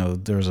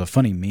 there was a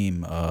funny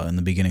meme in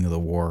the beginning of the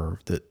war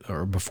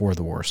or before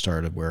the war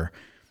started where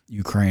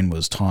Ukraine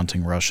was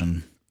taunting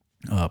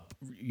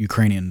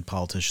Ukrainian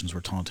politicians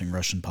were taunting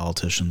Russian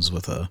politicians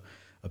with a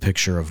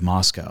picture of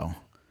Moscow,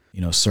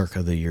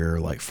 circa the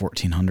year like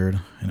 1400,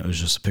 and it was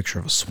just a picture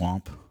of a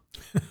swamp.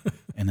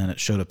 And then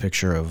it showed a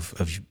picture of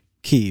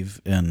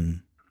Kyiv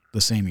in the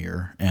same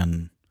year,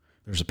 and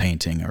there's a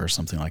painting or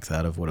something like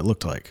that of what it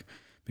looked like,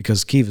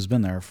 because Kyiv has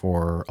been there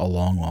for a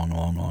long, long,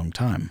 long, long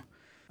time.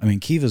 I mean,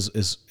 Kyiv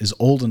is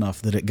old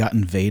enough that it got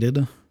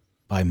invaded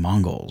by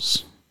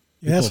Mongols.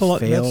 Yeah, that's a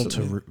lot.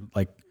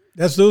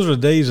 Those are the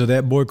days of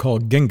that boy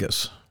called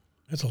Genghis.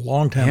 That's a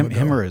long time ago.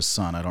 Him or his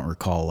son. I don't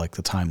recall the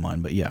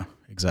timeline, but yeah,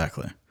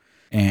 exactly.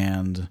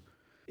 And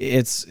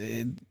it's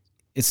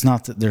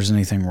not that there's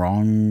anything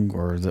wrong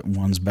or that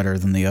one's better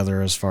than the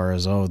other as far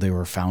as, they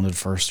were founded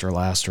first or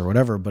last or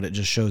whatever, but it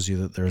just shows you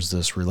that there's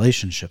this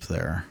relationship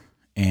there.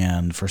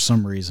 And for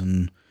some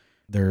reason,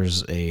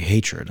 there's a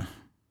hatred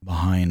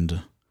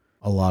behind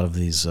a lot of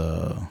these,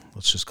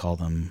 let's just call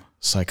them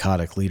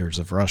psychotic leaders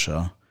of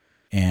Russia.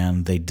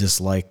 And they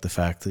dislike the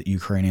fact that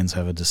Ukrainians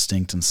have a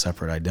distinct and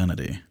separate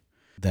identity,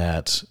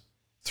 that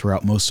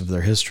throughout most of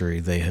their history,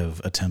 they have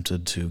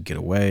attempted to get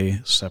away,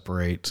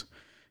 separate,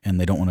 and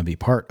they don't want to be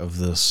part of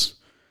this,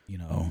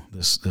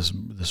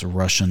 this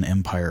Russian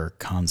empire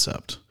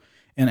concept.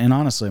 And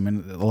honestly, I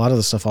mean, a lot of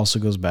the stuff also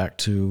goes back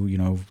to,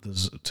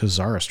 to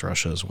Tsarist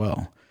Russia as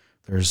well.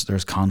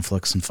 There's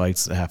conflicts and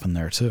fights that happen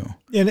there too.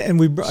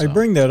 I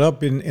bring that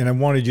up, and I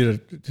wanted you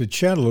to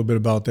chat a little bit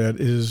about that.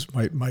 Is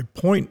my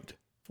point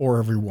for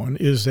everyone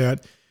is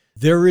that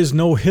there is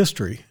no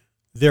history.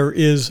 There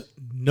is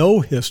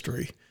no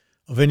history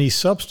of any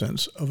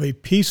substance of a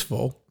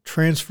peaceful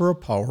transfer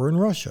of power in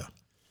Russia.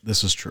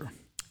 This is true.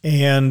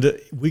 And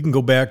we can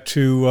go back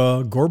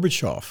to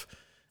Gorbachev.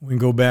 We can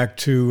go back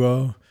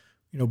to,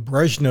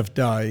 Brezhnev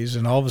dies,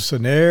 and all of a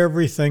sudden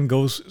everything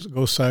goes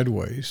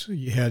sideways.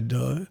 You had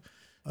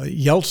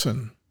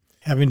Yeltsin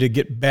having to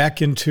get back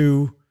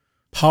into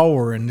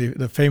power, and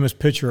the famous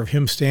picture of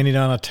him standing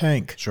on a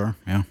tank. Sure,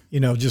 yeah.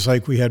 Just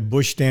like we had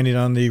Bush standing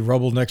on the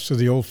rubble next to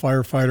the old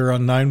firefighter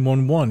on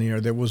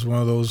 911. That was one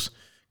of those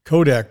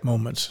Kodak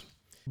moments.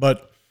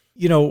 But,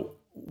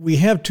 we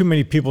have too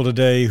many people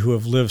today who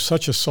have lived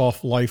such a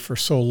soft life for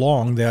so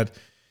long that,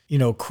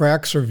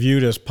 cracks are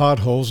viewed as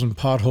potholes, and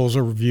potholes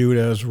are viewed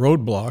as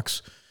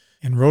roadblocks,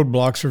 and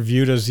roadblocks are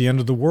viewed as the end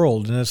of the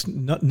world.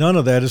 And none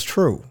of that is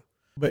true.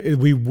 But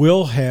we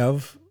will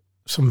have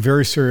some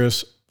very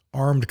serious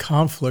armed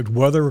conflict,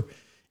 whether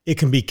it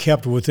can be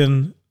kept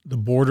within the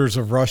borders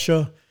of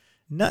Russia.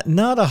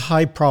 Not a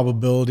high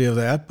probability of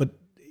that, but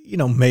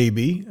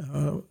maybe.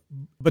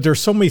 But there's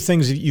so many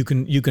things that you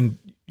can,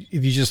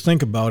 if you just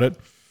think about it.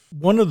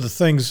 One of the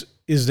things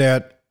is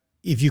that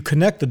if you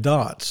connect the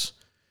dots,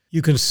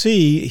 you can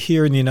see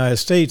here in the United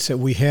States that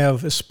we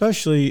have,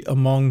 especially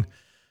among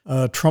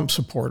Trump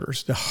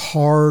supporters, the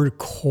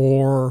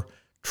hardcore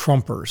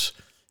Trumpers,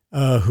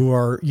 who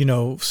are,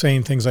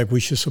 saying things like we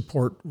should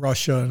support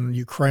Russia and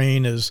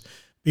Ukraine is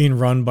being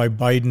run by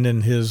Biden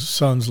and his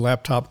son's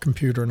laptop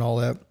computer and all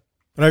that.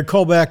 But I'd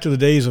call back to the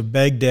days of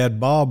Baghdad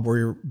Bob,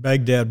 where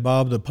Baghdad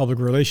Bob, the public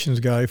relations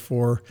guy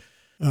for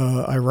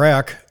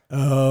Iraq,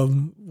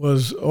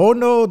 was,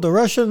 no,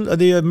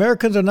 the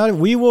Americans are not,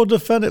 we will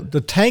defend it. The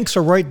tanks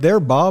are right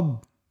there,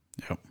 Bob.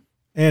 Yep.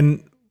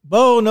 And,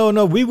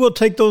 no, we will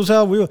take those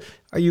out.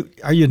 Are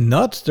you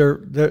nuts?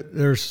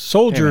 They're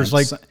soldiers,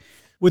 hey man,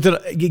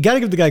 you got to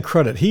give the guy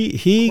credit.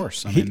 He of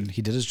course. He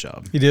did his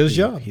job. He did his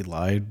job. He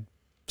lied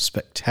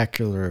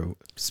spectacularly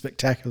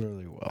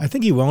well. I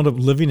think he wound up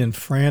living in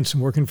France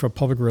and working for a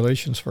public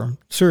relations firm.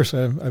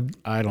 Seriously,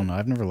 I don't know.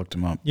 I've never looked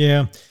him up.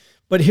 Yeah,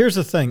 but here's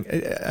the thing.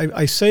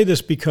 I say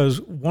this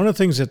because one of the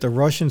things that the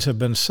Russians have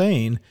been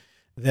saying,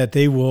 that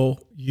they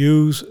will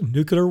use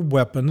nuclear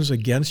weapons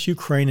against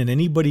Ukraine and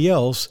anybody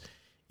else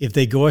if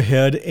they go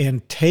ahead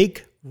and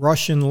take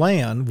Russian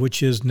land,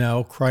 which is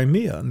now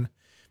Crimea. And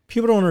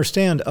people don't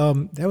understand,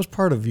 that was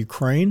part of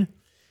Ukraine.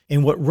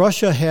 And what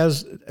Russia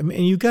has,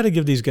 you got to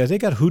give these guys, they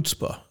got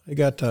chutzpah, they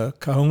got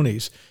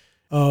cojones.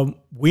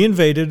 We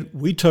invaded,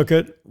 we took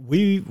it,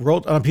 we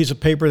wrote on a piece of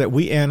paper that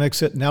we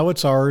annex it, now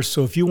it's ours.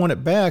 So if you want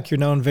it back, you're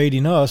now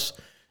invading us.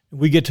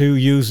 We get to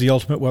use the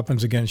ultimate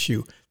weapons against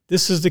you.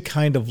 This is the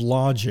kind of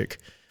logic,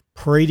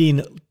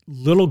 parading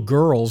little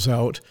girls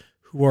out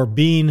who are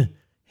being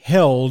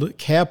held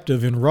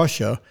captive in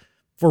Russia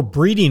for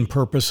breeding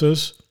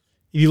purposes.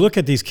 If you look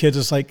at these kids,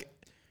 it's like,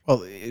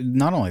 well,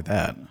 not only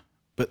that,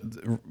 but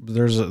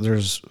there's a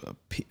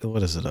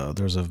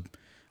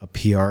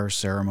PR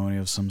ceremony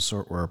of some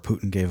sort where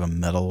Putin gave a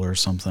medal or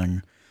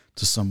something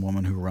to some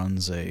woman who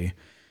runs a,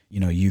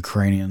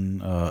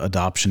 Ukrainian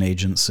adoption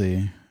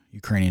agency,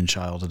 Ukrainian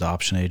child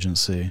adoption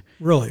agency.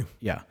 Really?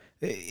 Yeah.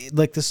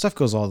 Like this stuff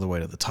goes all the way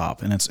to the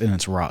top, and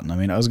it's rotten. I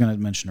mean, I was going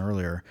to mention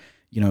earlier,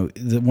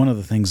 one of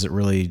the things that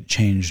really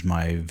changed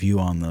my view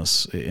on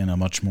this in a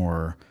much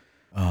more,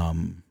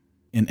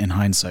 in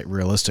hindsight,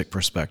 realistic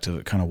perspective,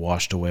 it kind of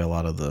washed away a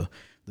lot of the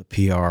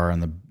PR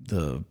and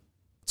the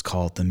let's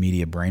call it the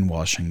media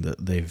brainwashing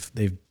that they've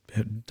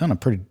done a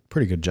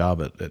pretty good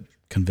job at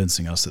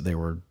convincing us that they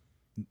were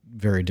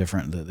very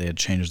different, that they had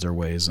changed their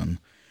ways and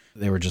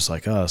they were just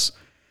like us.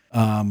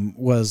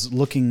 Was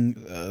looking,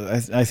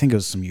 I think it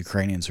was some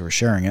Ukrainians who were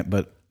sharing it,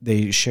 but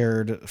they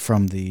shared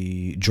from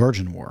the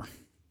Georgian War.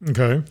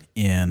 Okay.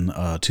 In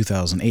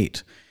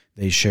 2008,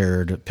 they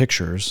shared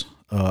pictures,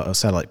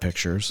 satellite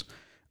pictures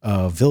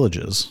of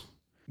villages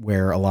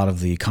where a lot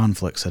of the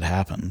conflicts had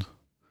happened,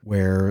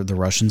 where the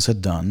Russians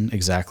had done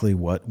exactly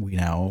what we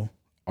now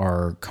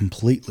are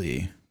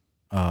completely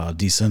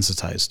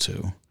desensitized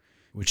to,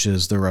 which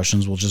is the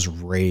Russians will just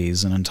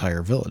raze an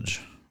entire village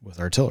with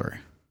artillery.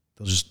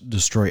 They'll just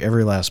destroy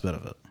every last bit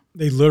of it.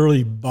 They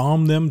literally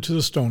bomb them to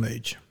the Stone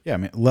Age. Yeah, I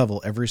mean,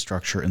 level every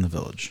structure in the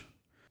village.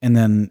 And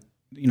then,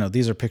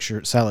 these are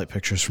satellite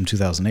pictures from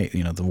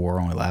 2008. The war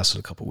only lasted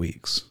a couple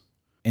weeks.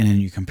 And then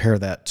you compare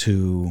that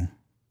to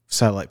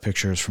satellite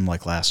pictures from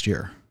like last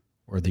year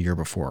or the year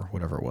before,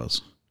 whatever it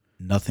was.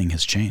 Nothing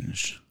has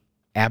changed.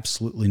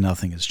 Absolutely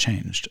nothing has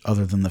changed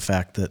other than the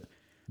fact that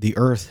the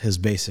earth has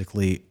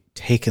basically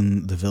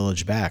taken the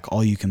village back.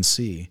 All you can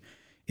see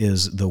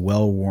is the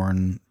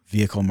well-worn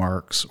vehicle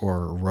marks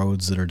or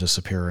roads that are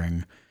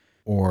disappearing,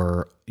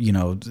 or,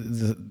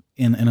 in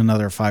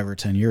another 5 or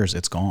 10 years,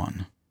 it's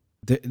gone.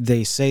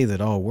 They say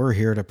that, we're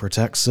here to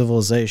protect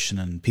civilization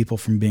and people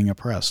from being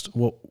oppressed.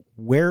 Well,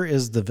 where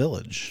is the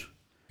village?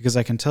 Because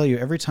I can tell you,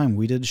 every time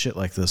we did shit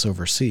like this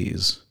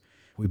overseas,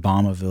 we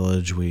bomb a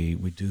village, we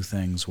do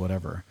things,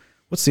 whatever.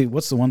 What's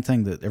the one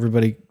thing that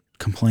everybody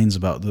complains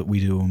about that we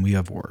do when we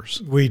have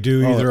wars? We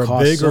do either it a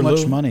costs big so or much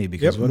little money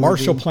because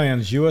Marshall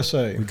Plans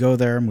USA. We go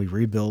there and we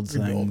rebuild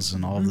things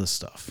and all of this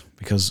stuff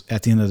because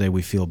at the end of the day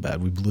we feel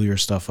bad. We blew your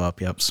stuff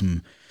up. Yep,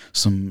 some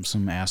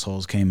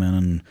assholes came in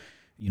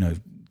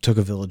and took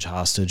a village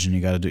hostage, and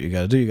you got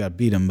to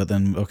beat them. But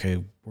then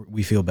okay,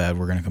 we feel bad.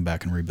 We're going to come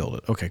back and rebuild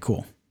it. Okay,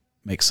 cool,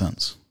 makes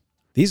sense.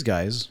 These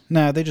guys,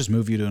 they just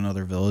move you to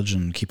another village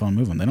and keep on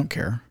moving. They don't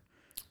care.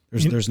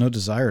 There's no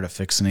desire to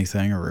fix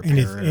anything or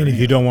repair it. And if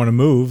you don't want to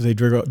move, they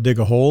dig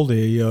a hole,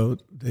 they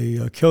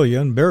kill you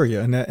and bury you,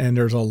 and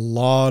there's a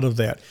lot of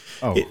that.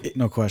 Oh,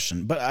 no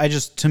question. But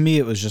to me,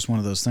 it was just one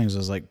of those things. It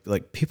was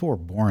like people were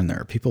born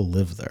there, people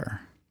live there.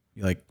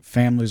 Like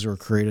families were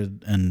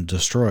created and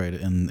destroyed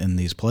in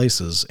these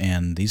places,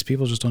 and these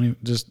people just don't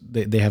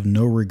even they have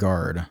no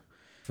regard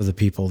for the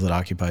people that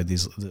occupied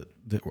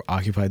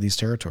these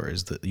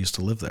territories that used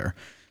to live there.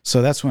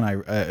 So that's when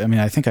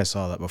I think I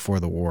saw that before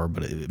the war,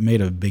 but it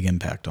made a big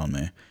impact on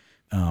me.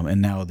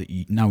 And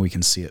now we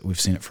can see it. We've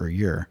seen it for a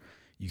year.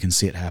 You can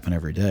see it happen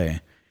every day.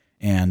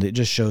 And it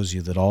just shows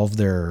you that all of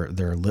their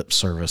lip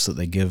service that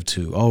they give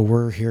to,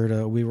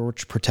 we were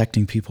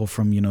protecting people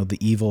from, the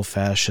evil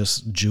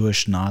fascist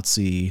Jewish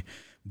Nazi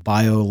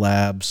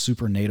biolab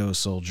super NATO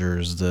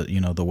soldiers that,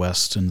 the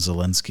West and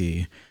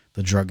Zelensky,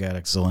 the drug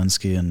addict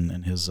Zelensky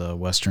and his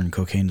Western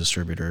cocaine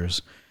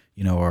distributors,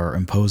 are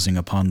imposing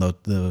upon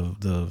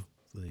the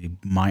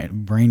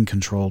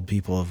brain-controlled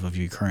people of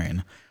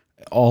Ukraine.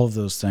 All of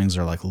those things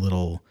are like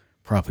little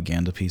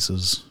propaganda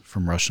pieces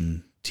from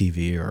Russian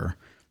TV or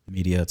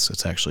media.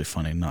 It's actually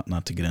funny,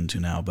 not to get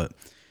into now, but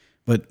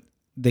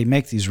they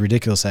make these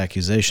ridiculous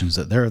accusations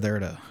that they're there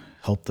to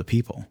help the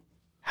people.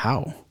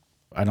 How?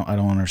 I don't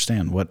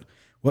understand.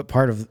 What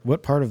part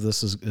of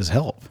this is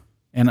help?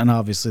 And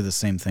obviously the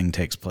same thing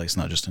takes place,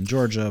 not just in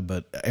Georgia,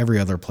 but every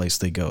other place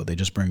they go. They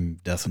just bring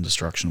death and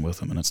destruction with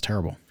them, and it's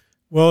terrible.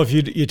 Well, if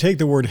you take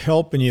the word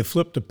help and you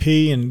flip the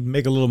P and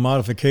make a little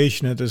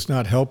modification, it does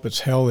not help,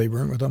 it's hell they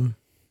bring with them.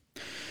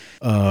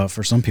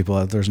 For some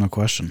people, there's no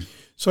question.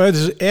 So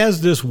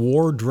as this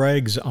war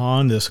drags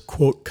on, this,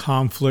 quote,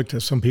 conflict,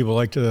 as some people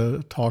like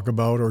to talk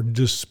about, or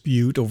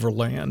dispute over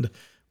land,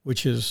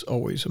 which is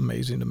always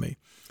amazing to me,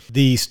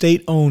 the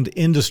state-owned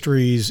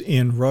industries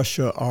in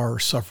Russia are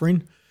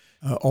suffering.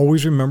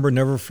 Always remember,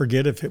 never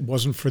forget, if it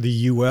wasn't for the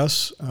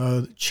U.S.,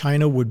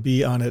 China would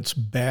be on its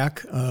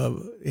back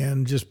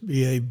and just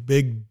be a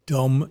big,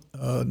 dumb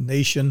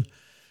nation.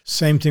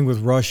 Same thing with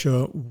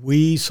Russia.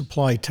 We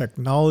supply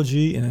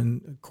technology,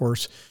 and of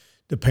course,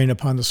 depending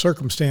upon the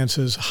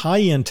circumstances,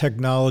 high-end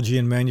technology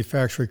and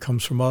manufacturing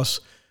comes from us.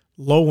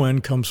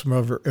 Low-end comes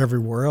from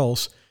everywhere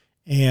else.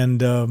 And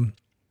the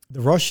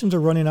Russians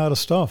are running out of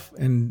stuff,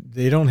 and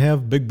they don't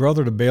have Big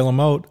Brother to bail them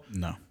out.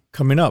 No.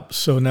 Coming up.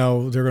 So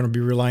now they're going to be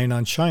relying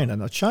on China.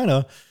 Now,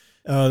 China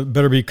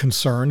better be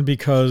concerned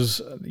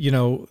because,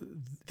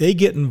 they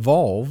get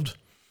involved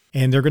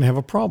And they're going to have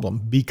a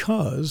problem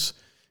because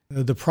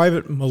the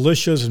private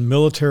militias and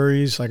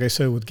militaries, like I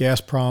said, with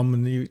Gazprom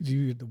and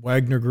the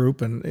Wagner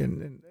Group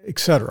and et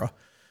cetera,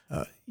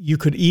 you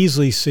could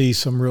easily see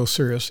some real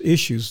serious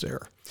issues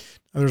there.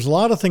 Now, there's a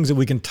lot of things that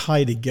we can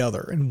tie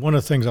together. And one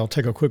of the things, I'll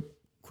take a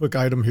quick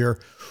item here.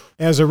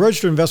 As a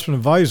registered investment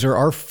advisor,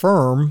 our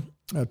firm,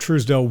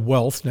 Truesdell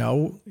Wealth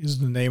now is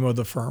the name of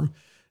the firm.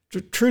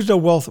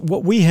 Truesdell Wealth,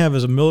 what we have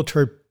is a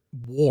military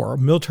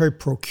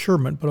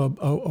procurement, but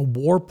a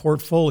war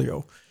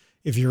portfolio.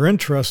 If you're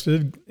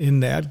interested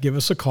in that, give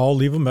us a call,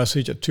 leave a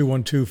message at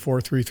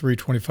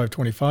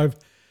 212-433-2525.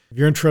 If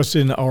you're interested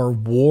in our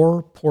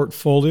war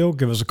portfolio,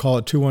 give us a call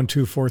at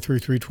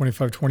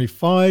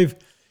 212-433-2525.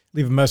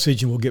 Leave a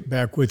message and we'll get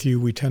back with you.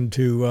 We tend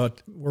to,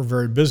 we're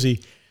very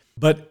busy.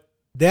 But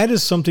that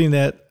is something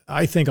that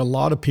I think a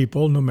lot of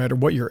people, no matter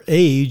what your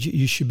age,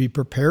 you should be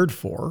prepared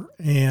for.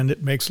 And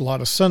it makes a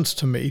lot of sense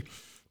to me.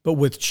 But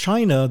with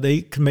China,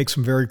 they can make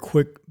some very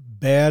quick,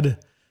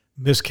 bad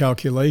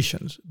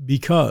miscalculations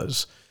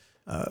because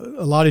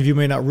a lot of you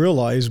may not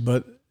realize,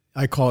 but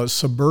I call it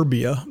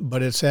suburbia,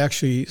 but it's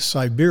actually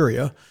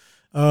Siberia.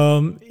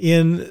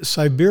 In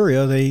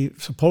Siberia, they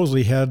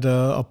supposedly had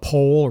a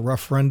poll, a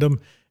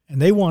referendum,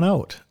 and they won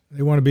out.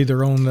 They want to be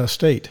their own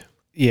state.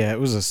 Yeah, it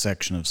was a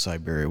section of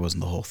Siberia. It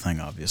wasn't the whole thing,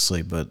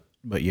 obviously, but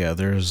yeah,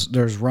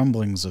 there's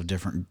rumblings of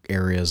different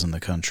areas in the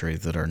country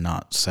that are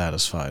not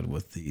satisfied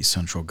with the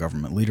central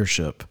government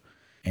leadership,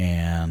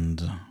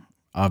 and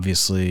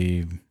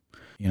obviously,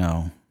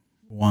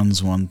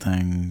 one's one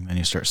thing, and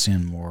you start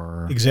seeing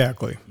more.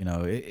 Exactly.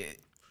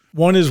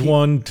 One is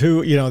one,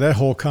 two. That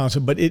whole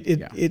concept, but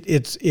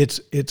it's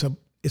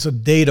a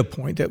data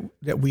point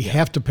that we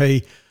have to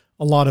pay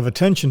a lot of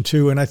attention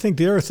to. And I think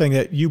the other thing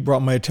that you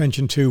brought my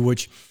attention to,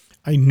 which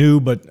I knew,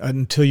 but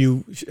until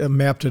you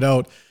mapped it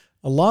out,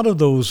 a lot of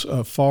those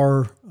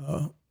what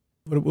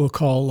we'll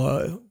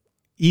call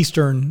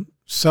Eastern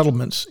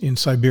settlements in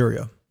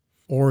Siberia,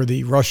 or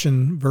the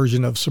Russian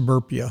version of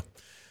suburbia,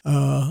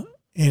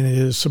 and it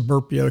is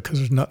suburbia because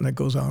there's nothing that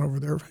goes on over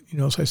there.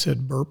 As I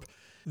said, burp.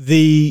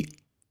 A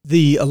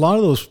lot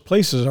of those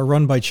places are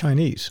run by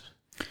Chinese.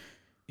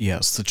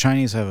 Yes, the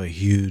Chinese have a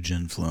huge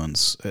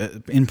influence,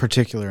 in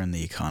particular in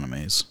the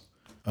economies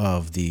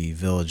of the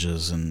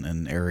villages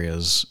and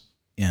areas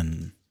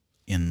in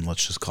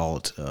let's just call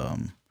it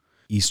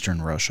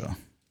Eastern Russia,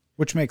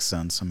 which makes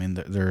sense. I mean,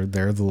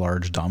 they're the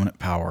large dominant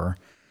power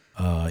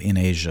in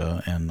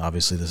Asia, and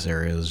obviously this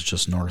area is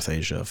just North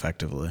Asia,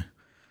 effectively.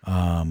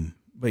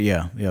 But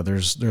yeah,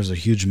 there's a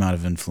huge amount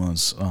of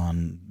influence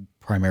on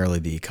primarily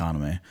the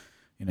economy.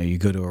 You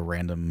go to a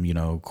random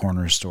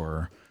corner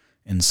store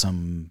in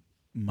some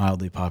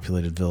mildly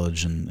populated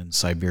village in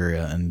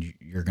Siberia, and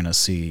you're going to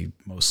see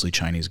mostly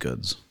Chinese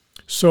goods.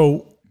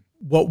 So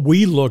what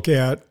we look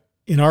at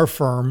in our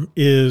firm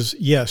is,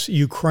 yes,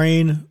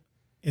 Ukraine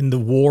in the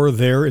war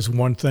there is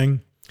one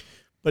thing,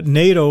 but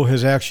NATO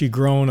has actually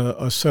grown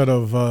a set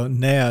of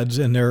NADs,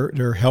 and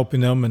they're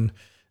helping them,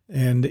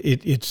 and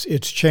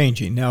it's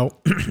changing. Now,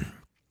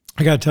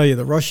 I got to tell you,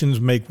 the Russians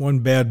make one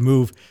bad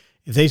move.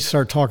 If they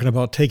start talking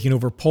about taking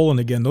over Poland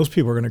again, those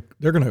people are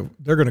they're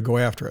gonna go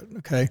after it.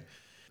 Okay,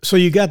 so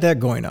you got that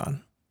going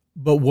on.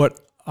 But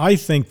what I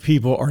think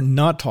people are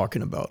not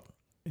talking about,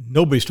 and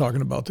nobody's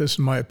talking about this,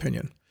 in my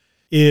opinion,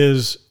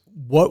 is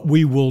what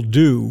we will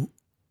do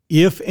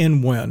if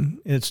and when.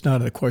 It's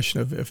not a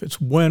question of if;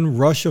 it's when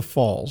Russia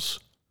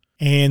falls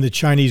and the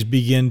Chinese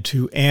begin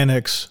to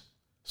annex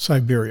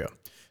Siberia.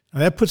 Now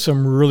that puts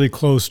them really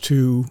close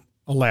to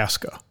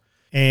Alaska.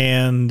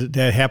 And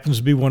that happens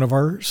to be one of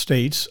our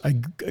states.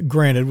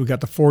 Granted, we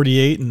got the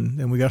 48 and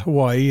then we got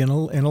Hawaii and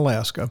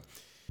Alaska.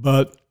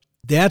 But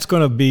that's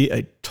going to be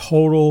a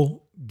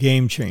total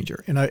game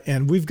changer.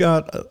 And we've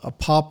got a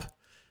pop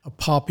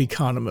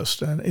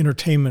economist, an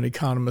entertainment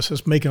economist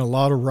that's making a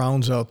lot of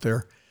rounds out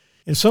there.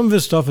 And some of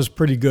his stuff is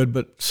pretty good,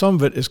 but some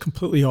of it is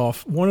completely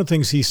off. One of the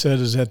things he said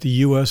is that the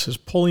U.S. is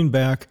pulling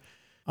back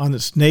on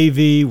its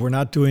Navy. We're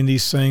not doing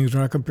these things.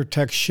 We're not going to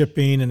protect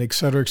shipping and et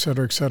cetera, et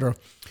cetera, et cetera.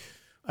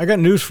 I got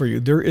news for you.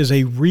 There is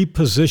a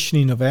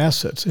repositioning of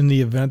assets in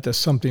the event that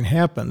something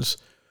happens.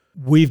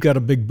 We've got a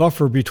big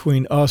buffer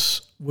between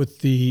us with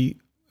the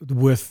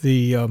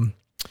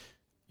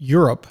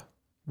Europe,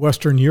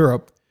 Western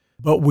Europe,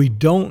 but we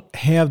don't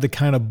have the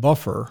kind of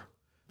buffer,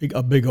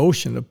 a big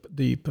ocean,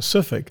 the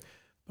Pacific,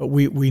 but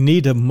we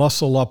need to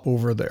muscle up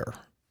over there.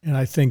 And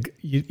I think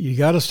you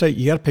got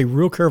to pay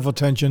real careful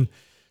attention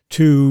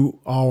to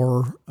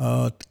our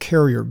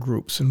carrier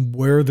groups and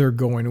where they're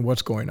going and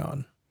what's going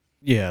on.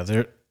 Yeah,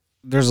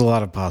 there's a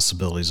lot of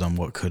possibilities on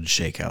what could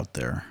shake out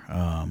there.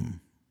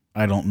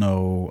 I don't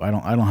know. I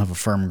don't have a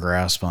firm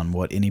grasp on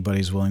what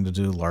anybody's willing to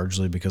do,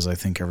 largely because I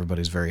think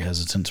everybody's very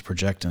hesitant to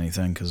project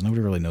anything because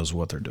nobody really knows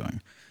what they're doing.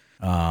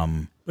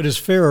 But it's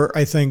fair,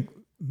 I think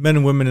men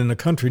and women in the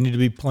country need to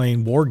be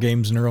playing war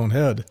games in their own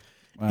head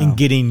and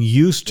getting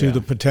used to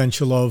the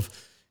potential of,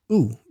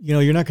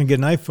 you're not going to get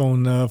an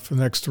iPhone for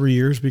the next 3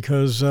 years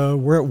because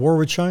we're at war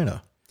with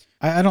China.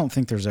 I don't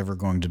think there's ever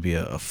going to be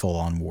a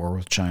full-on war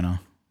with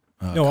China.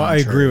 No, I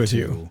agree with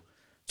you.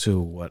 to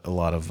what a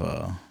lot of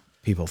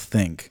people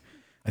think.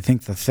 I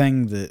think the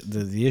thing that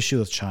the issue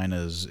with China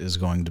is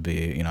going to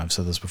be, I've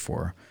said this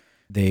before,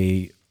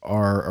 they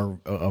are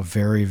a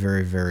very,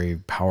 very, very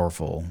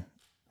powerful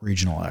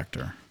regional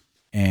actor.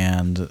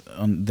 And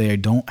they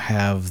don't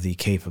have the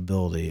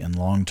capability, and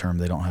long term,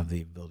 they don't have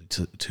the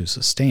ability to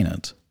sustain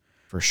it,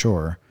 for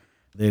sure.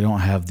 They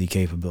don't have the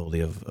capability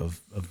of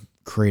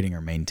creating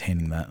or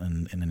maintaining that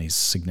in any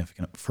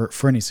significant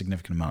for any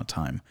significant amount of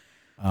time.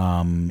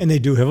 And they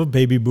do have a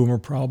baby boomer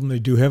problem. They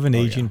do have an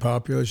aging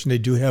population. They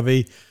do have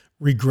a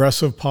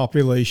regressive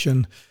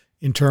population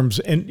in terms,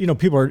 and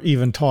people are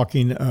even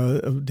talking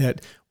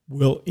that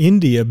will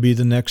India be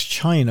the next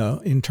China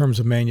in terms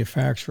of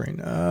manufacturing?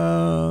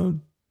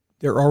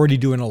 They're already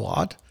doing a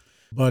lot,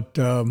 but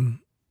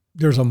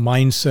there's a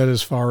mindset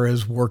as far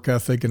as work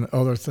ethic and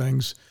other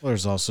things. Well,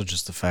 there's also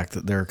just the fact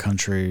that they're a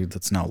country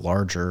that's now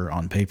larger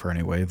on paper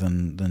anyway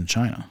than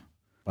China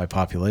by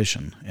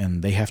population,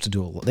 and they have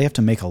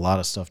to make a lot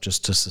of stuff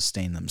just to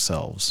sustain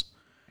themselves.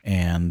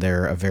 And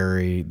they're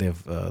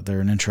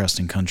an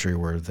interesting country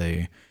where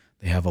they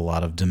have a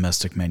lot of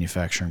domestic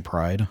manufacturing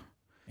pride,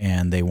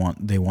 and they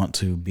want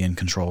to be in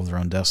control of their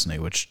own destiny,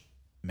 which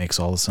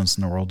makes all the sense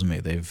in the world to me.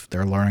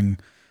 They're learning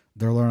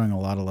a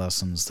lot of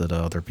lessons that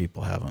other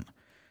people haven't.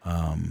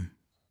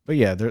 But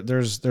yeah,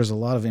 there's a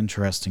lot of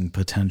interesting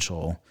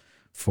potential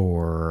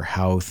for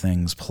how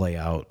things play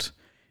out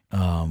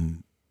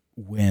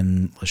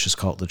when, let's just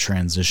call it, the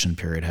transition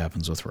period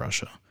happens with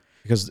Russia.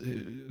 Because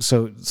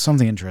so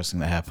something interesting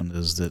that happened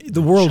is that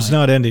the world's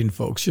not ending,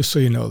 folks, just so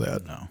you know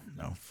that. No,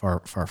 far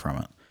from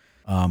it.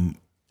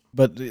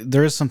 But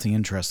there is something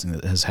interesting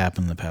that has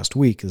happened in the past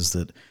week is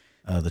that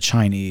the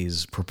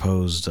Chinese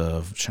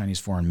Chinese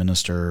foreign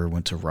minister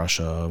went to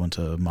Russia, went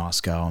to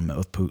Moscow and met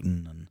with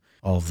Putin and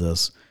all of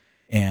this.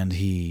 And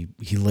he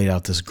laid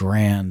out this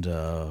grand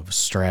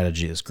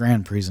strategy, this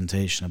grand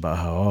presentation about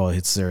how,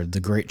 it's the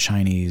great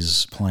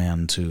Chinese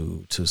plan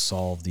to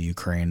solve the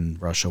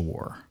Ukraine-Russia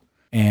war.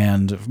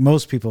 And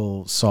most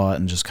people saw it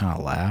and just kind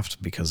of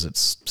laughed because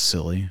it's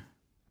silly.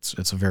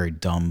 It's a very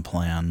dumb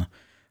plan.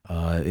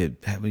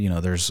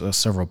 There's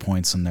several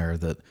points in there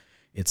that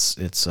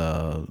it's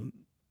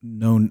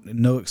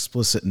no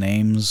explicit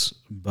names,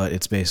 but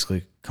it's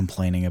basically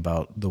complaining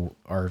about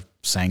our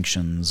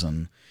sanctions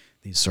and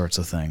these sorts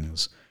of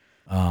things.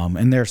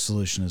 And their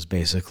solution is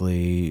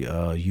basically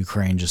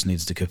Ukraine just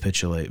needs to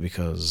capitulate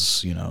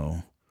because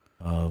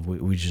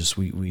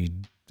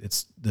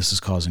this is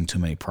causing too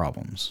many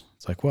problems.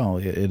 It's like, well,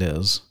 it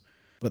is.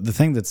 But the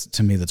thing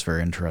that's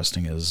very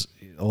interesting is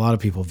a lot of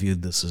people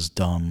viewed this as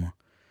dumb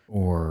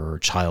or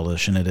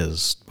childish, and it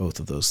is both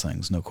of those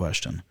things, no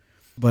question.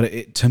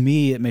 But to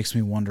me, it makes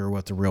me wonder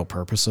what the real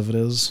purpose of it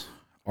is.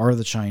 Are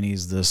the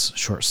Chinese this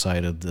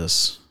short-sighted, do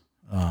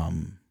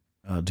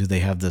they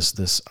have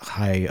this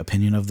high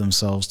opinion of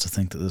themselves to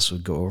think that this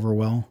would go over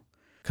well?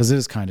 Because it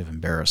is kind of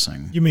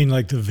embarrassing. You mean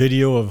like the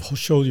video of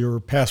show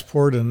your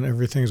passport and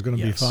everything's going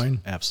to be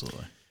fine?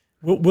 Absolutely.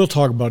 We'll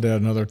talk about that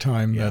another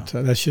time. Yeah.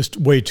 That's just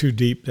way too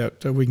deep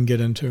that we can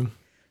get into.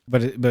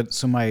 But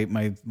so my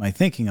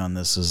thinking on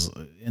this is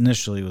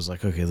initially was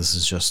like, okay, this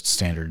is just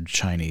standard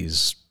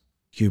Chinese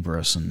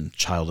hubris and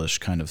childish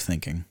kind of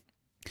thinking.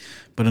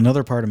 But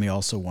another part of me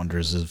also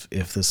wonders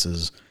if this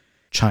is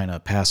China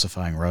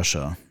pacifying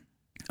Russia,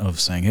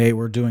 of saying, hey,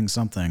 we're doing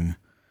something,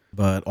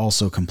 but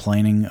also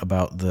complaining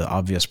about the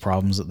obvious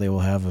problems that they will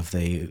have if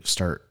they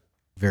start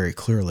very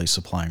clearly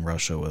supplying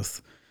Russia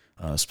with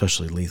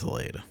especially lethal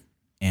aid.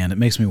 And it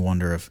makes me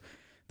wonder if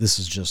this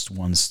is just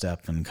one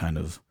step in kind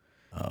of,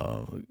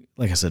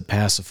 like I said,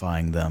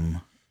 pacifying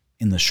them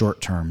in the short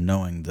term,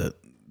 knowing that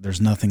there's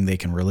nothing they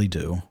can really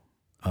do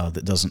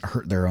that doesn't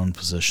hurt their own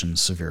position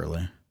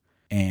severely.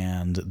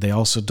 And they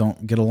also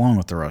don't get along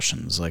with the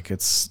Russians. Like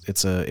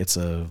it's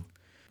a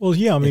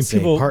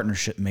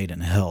partnership made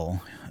in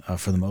hell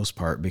for the most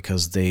part,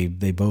 because they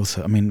both,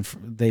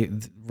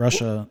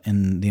 Russia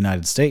and the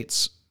United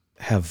States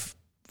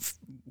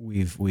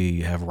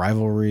we have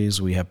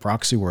rivalries, we have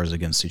proxy wars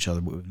against each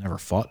other, but we've never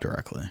fought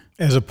directly.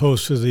 As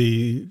opposed to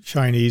the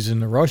Chinese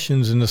and the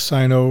Russians in the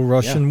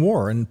Sino-Russian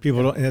War, and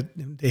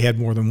they had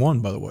more than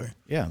one, by the way.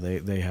 Yeah,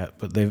 they had,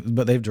 but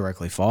they've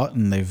directly fought,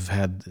 and they've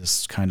had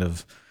this kind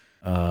of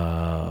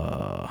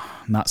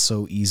not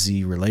so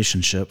easy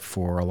relationship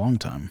for a long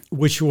time.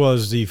 Which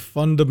was the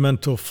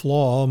fundamental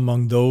flaw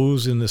among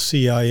those in the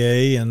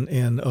CIA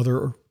and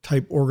other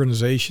type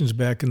organizations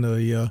back in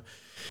the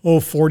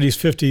 40s,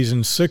 50s,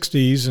 and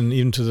 60s, and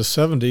even to the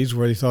 70s,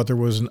 where they thought there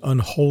was an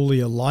unholy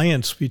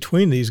alliance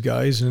between these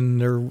guys,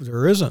 and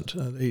there isn't.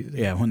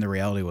 When the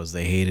reality was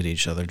they hated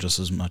each other just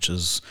as much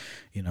as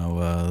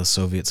the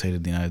Soviets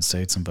hated the United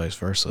States and vice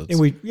versa.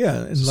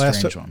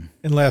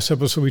 In last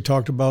episode we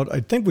talked about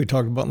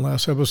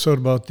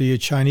the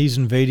Chinese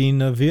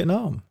invading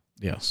Vietnam.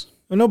 Yes.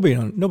 Well, nobody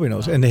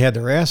knows, and they had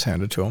their ass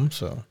handed to them.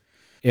 So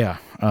yeah.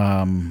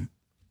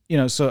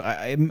 So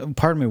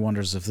part of me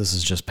wonders if this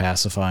is just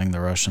pacifying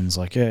the Russians,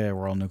 like, yeah,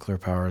 we're all nuclear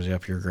powers.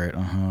 Yep, you're great.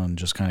 And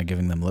just kind of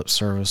giving them lip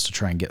service to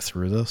try and get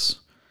through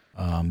this.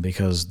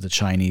 because the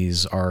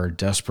Chinese are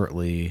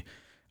desperately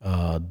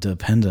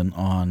dependent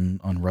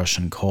on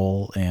Russian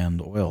coal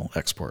and oil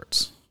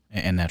exports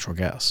and natural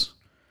gas,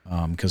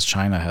 because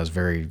China has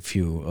very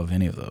few of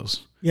any of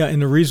those. Yeah,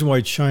 and the reason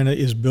why China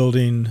is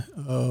building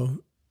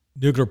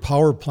nuclear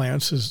power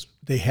plants is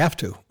they have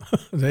to.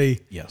 They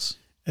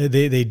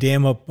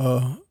dam up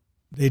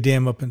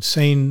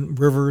insane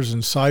rivers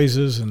and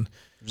sizes, and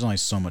there's only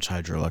so much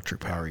hydroelectric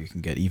power you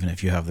can get, even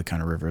if you have the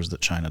kind of rivers that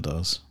China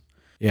does.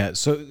 Yeah,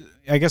 so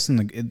I guess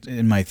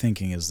in my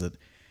thinking is that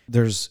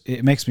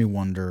it makes me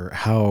wonder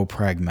how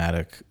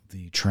pragmatic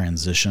the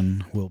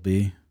transition will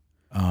be.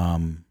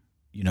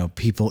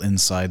 People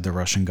inside the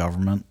Russian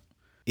government,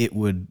 it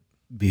would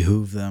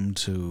behoove them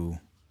to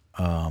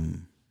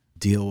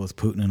deal with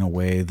Putin in a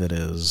way that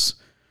is,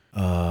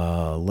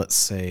 let's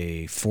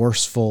say,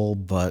 forceful,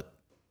 but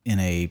in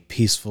a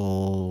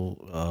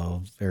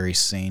peaceful, very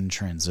sane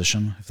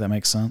transition, if that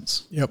makes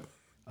sense. Yep.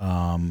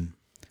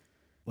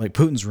 Like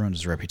Putin's ruined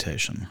his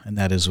reputation, and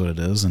that is what it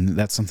is, and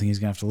that's something he's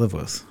going to have to live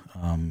with.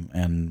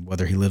 And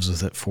whether he lives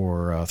with it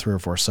for 3 or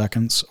 4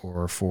 seconds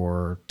or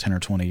for 10 or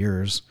 20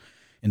 years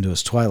into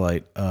his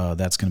twilight,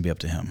 that's going to be up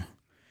to him.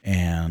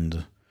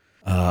 And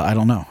I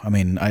don't know. I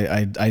mean,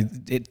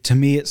 to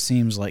me, it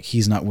seems like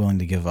he's not willing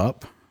to give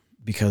up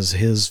because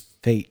his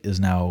fate is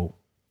now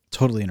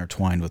totally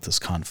intertwined with this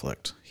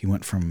conflict. He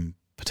went from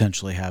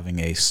potentially having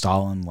a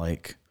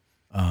Stalin-like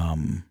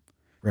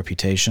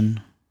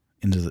reputation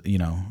into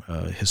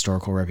the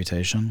historical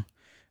reputation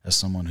as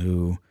someone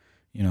who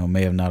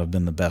may have not have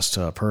been the best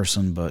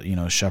person, but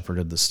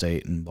shepherded the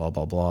state and blah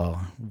blah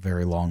blah,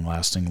 very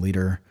long-lasting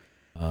leader,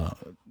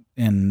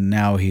 and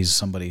now he's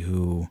somebody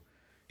who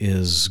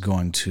is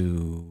going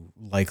to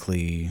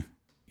likely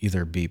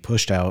either be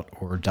pushed out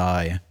or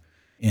die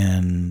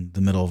in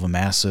the middle of a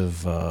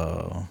massive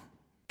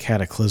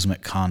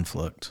cataclysmic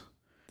conflict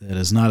that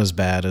is not as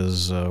bad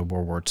as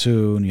World War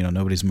II, and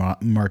nobody's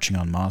marching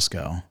on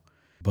Moscow,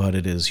 but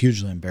it is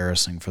hugely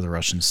embarrassing for the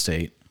Russian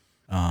state,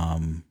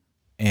 and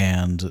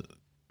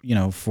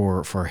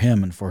for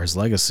him and for his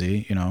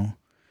legacy,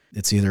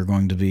 it's either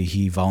going to be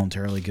he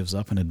voluntarily gives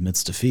up and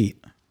admits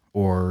defeat,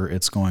 or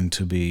it's going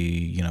to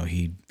be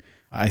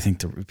I think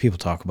the people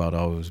talk about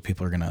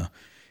people are going to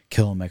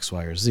kill him X,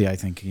 Y, or Z. I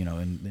think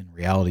in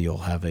reality you'll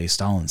have a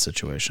Stalin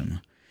situation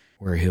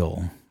where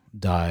he'll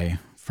die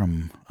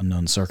from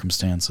unknown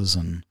circumstances,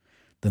 and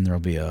then there'll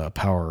be a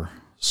power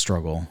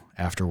struggle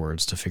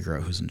afterwards to figure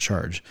out who's in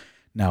charge.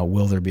 Now,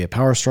 will there be a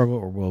power struggle,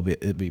 or will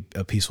it be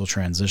a peaceful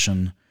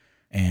transition,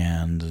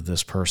 and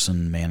this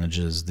person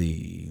manages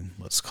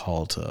let's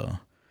call it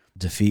a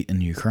defeat in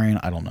Ukraine?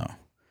 I don't know.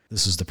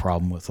 This is the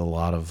problem with a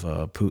lot of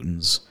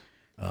Putin's,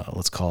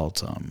 let's call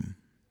it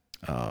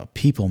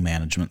people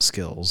management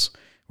skills,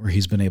 where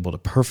he's been able to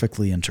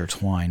perfectly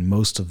intertwine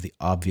most of the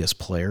obvious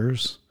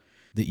players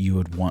that you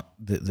would want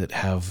that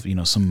have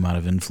some amount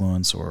of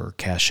influence or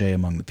cachet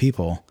among the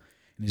people.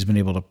 And he's been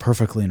able to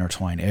perfectly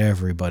intertwine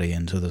everybody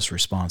into this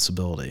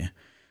responsibility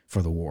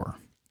for the war.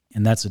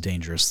 And that's a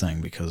dangerous thing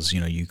because,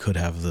 you could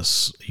have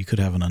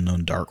an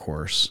unknown dark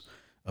horse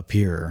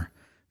appear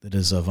that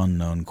is of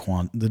unknown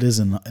that is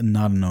not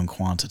unknown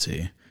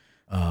quantity,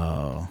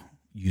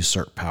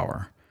 usurp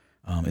power.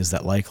 Is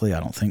that likely? I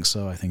don't think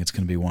so. I think it's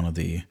going to be one of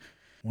the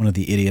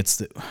idiots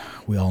that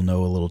we all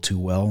know a little too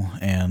well,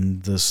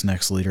 and this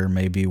next leader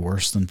may be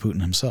worse than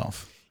Putin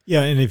himself.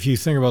 Yeah, and if you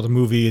think about the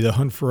movie The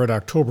Hunt for Red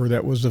October,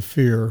 that was the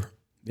fear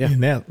in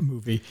that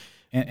movie.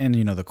 And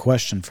the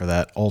question for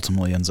that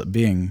ultimately ends up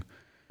being,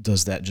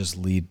 does that just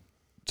lead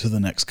to the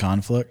next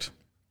conflict?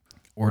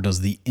 Or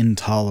does the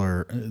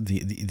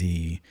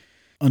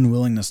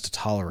unwillingness to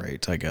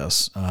tolerate, I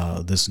guess,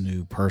 this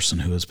new person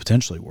who is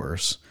potentially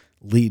worse,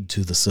 lead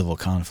to the civil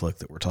conflict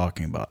that we're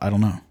talking about? I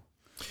don't know.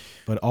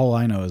 But all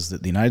I know is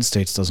that the United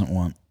States doesn't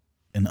want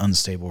an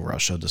unstable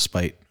Russia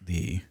despite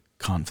the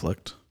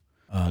conflict.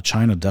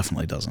 China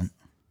definitely doesn't.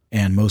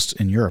 And most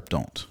in Europe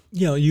don't.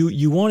 Yeah,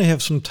 you want to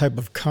have some type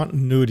of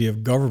continuity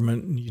of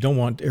government. You don't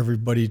want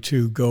everybody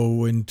to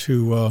go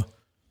into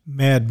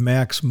Mad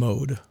Max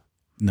mode.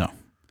 No.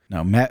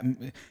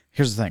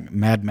 Here's the thing: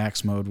 Mad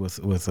Max mode with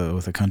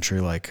a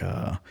country like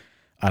I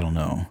don't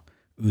know,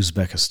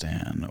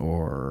 Uzbekistan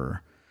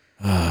or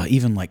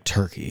even like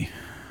Turkey,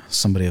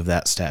 somebody of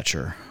that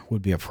stature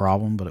would be a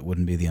problem, but it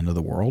wouldn't be the end of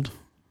the world.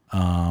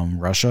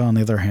 Russia, on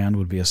the other hand,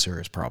 would be a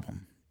serious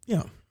problem.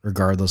 Yeah.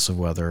 Regardless of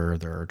whether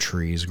there are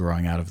trees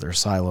growing out of their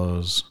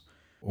silos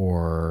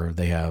or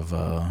they have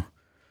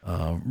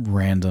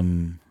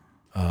random,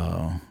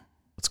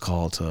 let's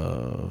call it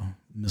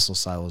missile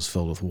silos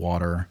filled with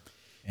water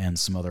and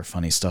some other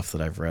funny stuff that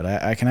I've read.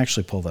 I can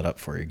actually pull that up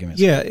for you. Give me a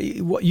second.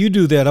 Yeah, you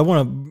do that. I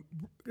want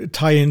to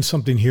tie in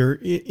something here.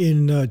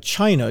 In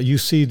China, you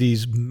see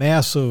these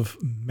massive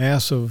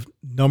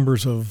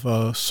numbers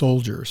of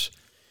soldiers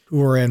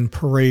who are in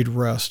parade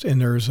rest,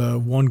 and there's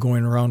one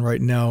going around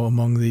right now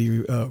among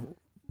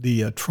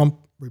the Trump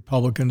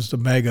Republicans, the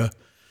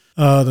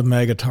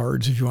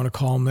MAGA-tards, if you want to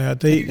call them that.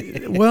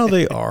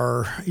 They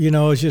are.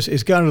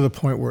 It's gotten to the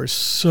point where it's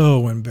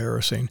so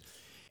embarrassing.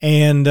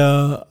 And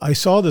I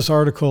saw this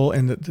article,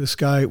 and this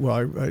guy.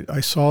 Well, I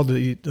saw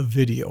the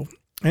video,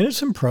 and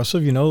it's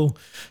impressive. Mo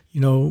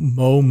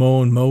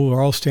and Mo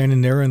are all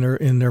standing there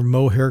in their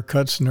Mo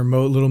haircuts and their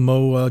little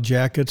Mo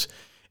jackets,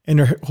 and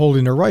they're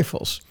holding their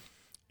rifles.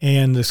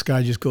 And this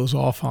guy just goes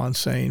off on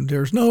saying,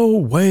 "There's no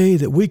way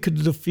that we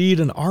could defeat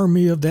an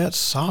army of that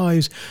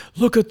size.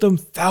 Look at them,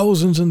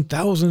 thousands and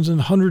thousands and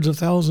hundreds of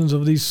thousands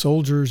of these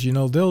soldiers.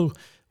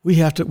 We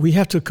have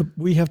to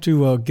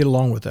get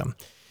along with them."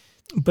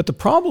 But the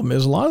problem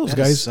is a lot of those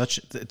guys.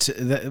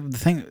 The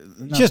thing,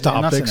 just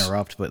not optics. to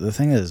interrupt, but the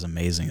thing that is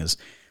amazing is,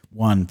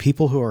 one,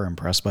 people who are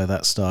impressed by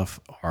that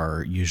stuff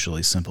are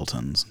usually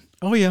simpletons.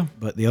 Oh yeah.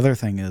 But the other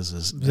thing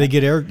is they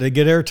get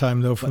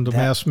airtime though from the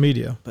mass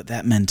media. But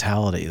that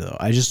mentality though,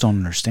 I just don't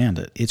understand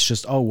it. It's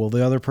just, oh well,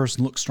 the other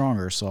person looks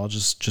stronger, so I'll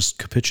just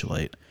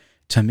capitulate.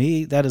 To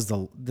me, that is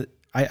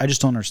I just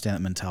don't understand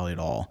that mentality at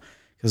all.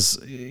 Because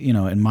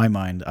in my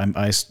mind,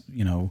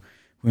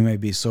 we may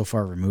be so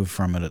far removed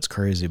from it, it's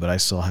crazy, but I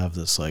still have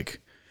this like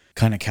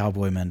kind of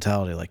cowboy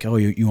mentality, like, oh,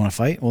 you want to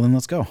fight? Well, then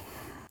let's go.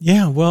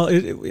 Yeah, well,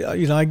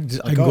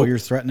 you're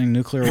threatening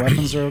nuclear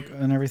weapons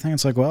and everything.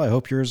 It's like, well, I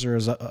hope yours are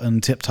as in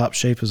tip-top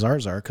shape as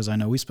ours are, because I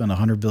know we spend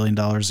 $100 billion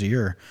a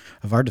year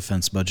of our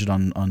defense budget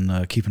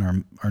on keeping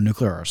our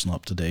nuclear arsenal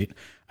up to date.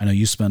 I know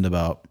you spend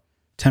about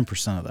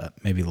 10% of that.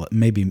 Maybe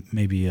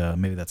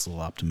that's a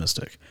little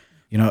optimistic.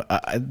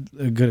 A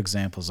good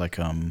example is like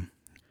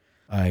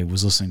I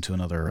was listening to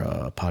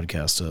another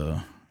podcast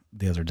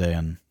the other day,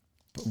 and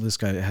this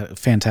guy had a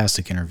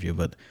fantastic interview,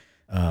 but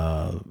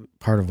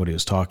part of what he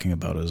was talking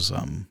about is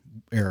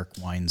Eric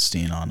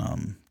Weinstein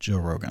on Joe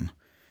Rogan,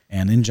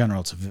 and in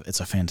general, it's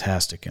a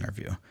fantastic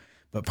interview.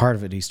 But part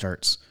of it, he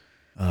starts,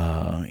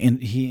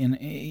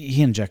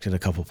 he injected a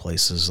couple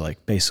places,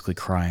 like basically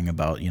crying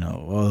about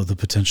the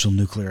potential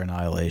nuclear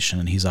annihilation,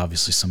 and he's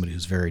obviously somebody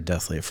who's very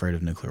deathly afraid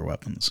of nuclear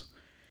weapons.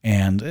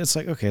 And it's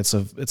like, okay, it's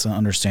an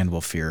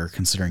understandable fear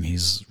considering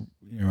he's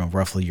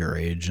roughly your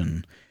age,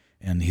 and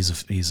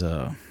he's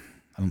a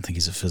I don't think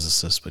he's a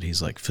physicist, but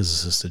he's like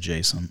physicist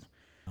adjacent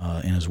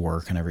in his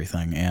work and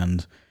everything.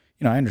 And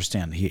I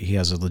understand he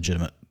has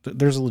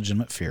there's a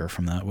legitimate fear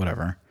from that,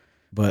 whatever.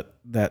 But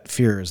that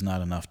fear is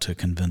not enough to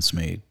convince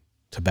me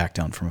to back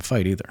down from a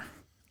fight either.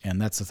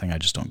 And that's the thing I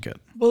just don't get.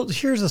 Well,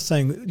 here's the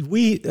thing.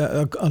 We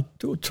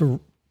to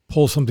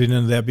pull something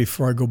into that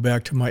before I go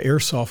back to my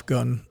airsoft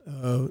gun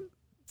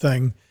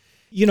thing.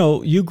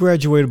 You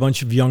graduate a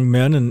bunch of young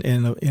men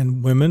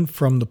and women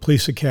from the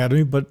police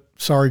academy, but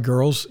sorry,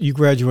 girls, you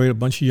graduate a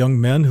bunch of young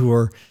men who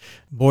are,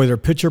 they're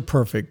picture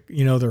perfect.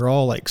 They're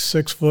all like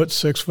 6 foot,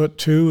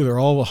 6'2". They're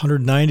all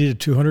 190 to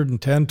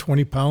 210,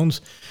 20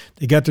 pounds.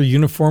 They got their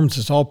uniforms.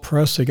 It's all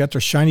pressed. They got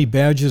their shiny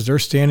badges. They're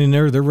standing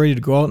there. They're ready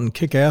to go out and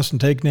kick ass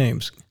and take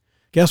names.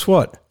 Guess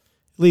what?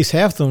 At least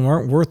half of them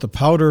aren't worth the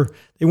powder.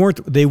 They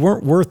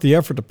weren't worth the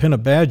effort to pin a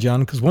badge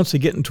on, because once they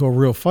get into a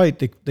real fight,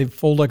 they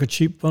fold like a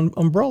cheap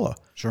umbrella.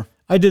 Sure.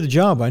 I did the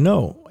job, I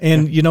know.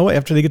 And,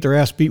 after they get their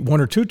ass beat one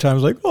or two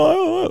times, like,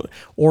 oh,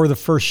 or the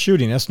first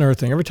shooting, that's another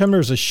thing. Every time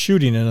there's a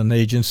shooting in an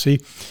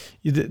agency,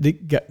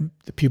 the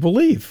people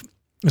leave.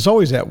 It's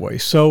always that way.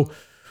 So,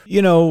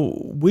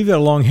 we've got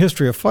a long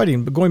history of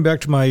fighting. But going back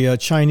to my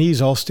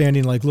Chinese all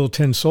standing like little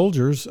tin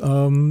soldiers,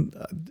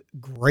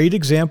 great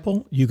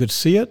example. You could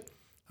see it.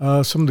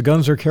 Some of the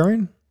guns they're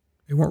carrying,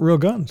 they weren't real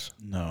guns.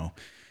 No,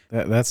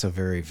 that's a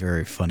very,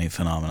 very funny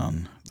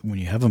phenomenon. When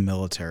you have a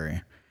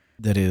military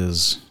that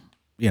is,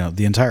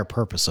 the entire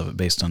purpose of it,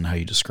 based on how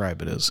you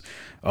describe it, is,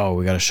 oh,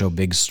 we got to show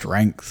big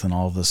strength and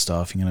all this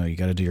stuff. You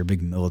got to do your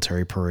big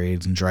military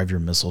parades and drive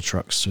your missile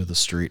trucks through the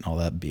street and all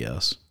that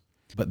BS.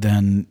 But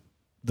then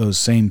those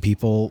same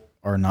people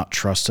are not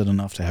trusted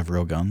enough to have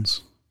real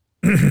guns.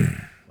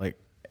 Like,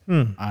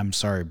 I'm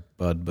sorry,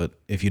 bud, but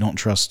if you don't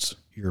trust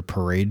your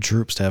parade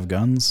troops to have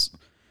guns,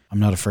 I'm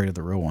not afraid of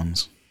the real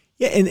ones.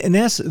 Yeah, and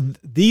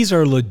these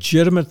are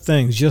legitimate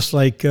things. Just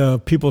like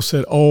people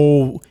said,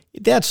 oh,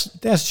 that's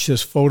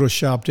just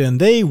photoshopped in.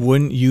 They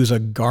wouldn't use a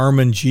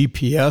Garmin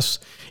GPS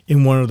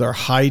in one of their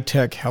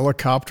high-tech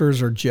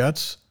helicopters or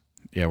jets.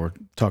 Yeah, we're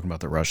talking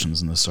about the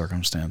Russians in this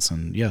circumstance,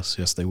 and yes,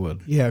 they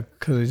would. Yeah,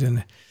 because they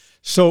didn't.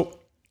 So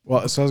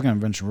I was going to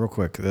mention real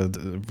quick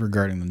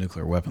regarding the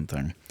nuclear weapon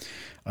thing.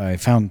 I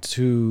found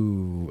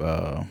two,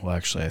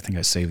 actually, I think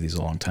I saved these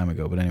a long time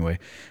ago, but anyway,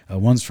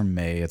 one's from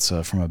May. It's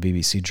from a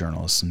BBC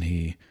journalist, and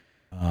he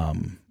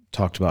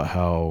talked about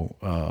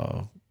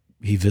how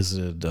he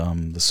visited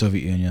the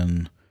Soviet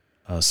Union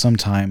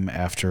sometime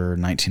after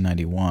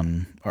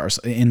 1991, or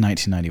in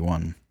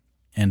 1991,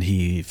 and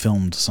he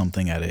filmed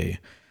something at a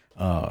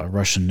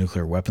Russian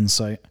nuclear weapons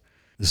site.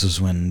 This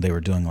was when they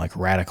were doing like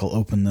radical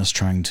openness,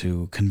 trying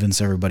to convince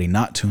everybody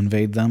not to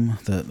invade them,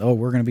 that, oh,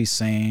 we're going to be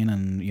sane.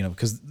 And,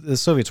 because the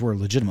Soviets were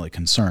legitimately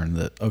concerned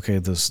that, okay,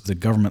 the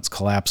government's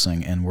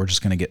collapsing and we're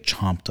just going to get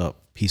chomped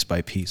up piece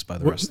by piece by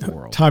the rest of the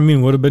world.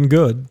 Timing would have been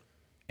good.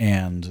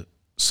 And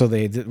so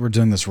they were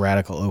doing this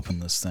radical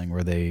openness thing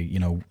where they,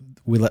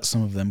 we let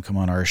some of them come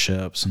on our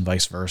ships and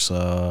vice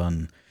versa.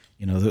 And,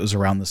 it was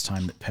around this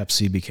time that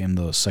Pepsi became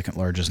the second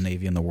largest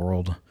navy in the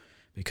world.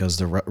 because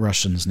the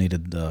Russians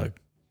needed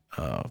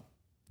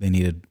they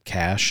needed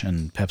cash,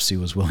 and Pepsi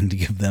was willing to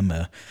give them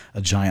a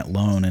giant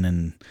loan,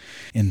 and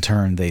in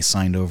turn they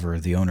signed over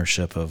the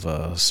ownership of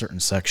a certain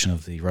section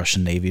of the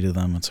Russian Navy to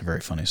them. It's a very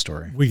funny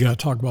story. We got to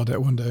talk about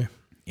that one day.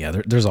 Yeah,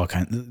 there's all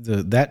kinds.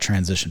 That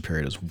transition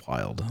period is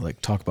wild.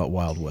 Like, talk about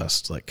Wild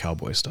West, like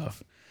cowboy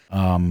stuff.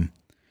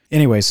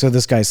 Anyway, so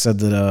this guy said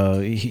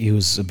that he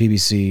was a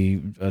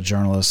BBC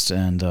journalist,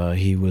 and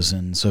he was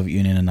in Soviet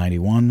Union in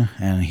 91,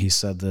 and he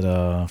said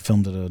that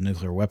filmed at a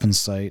nuclear weapons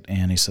site,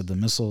 and he said the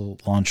missile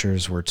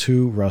launchers were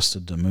too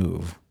rusted to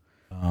move.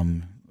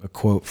 A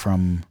quote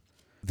from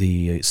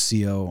the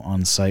CO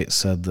on site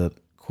said that,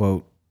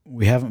 quote,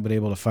 "We haven't been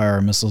able to fire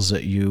our missiles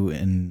at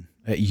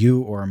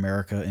you or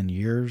America in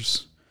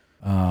years."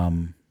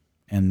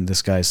 And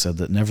this guy said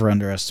that never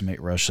underestimate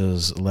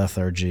Russia's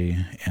lethargy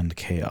and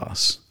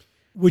chaos.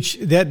 Which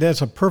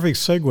that's a perfect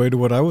segue to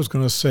what I was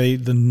going to say.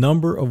 The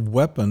number of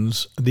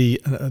weapons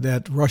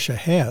that Russia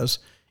has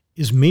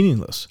is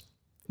meaningless.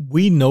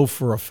 We know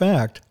for a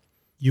fact,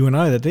 you and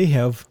I, that they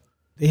have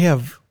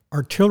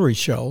artillery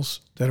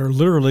shells that are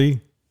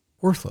literally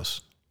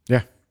worthless.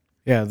 Yeah.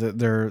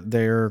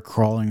 They're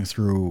crawling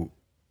through,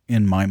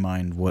 in my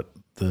mind, what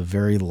the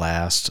very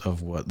last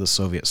of what the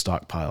Soviet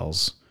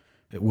stockpiles,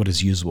 what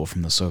is usable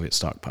from the Soviet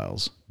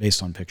stockpiles,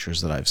 based on pictures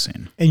that I've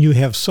seen. And you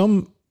have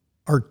some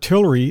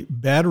artillery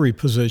battery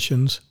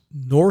positions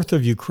north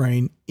of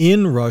Ukraine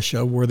in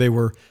Russia where they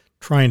were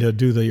trying to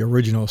do the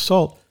original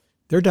assault.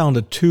 They're down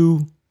to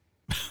two.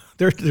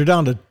 They're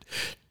down to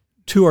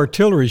 2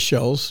 artillery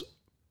shells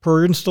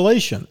per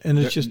installation, and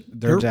it's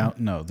they're down.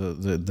 No,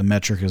 the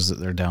metric is that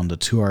they're down to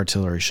 2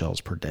 artillery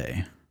shells per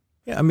day.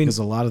 Yeah, I mean, because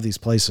a lot of these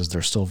places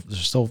they're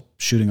still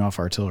shooting off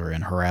artillery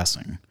and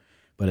harassing.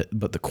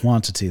 But the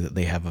quantity that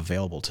they have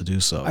available to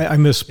do so I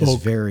misspoke. Is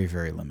very,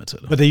 very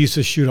limited. But they used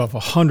to shoot off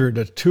 100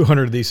 to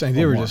 200 of these things.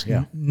 They were just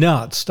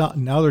nuts. Stop.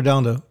 Now they're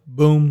down to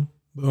boom,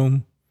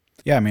 boom.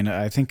 Yeah, I mean,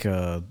 I think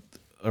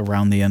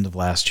around the end of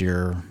last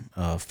year,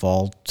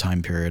 fall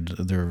time period,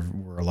 there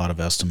were a lot of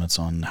estimates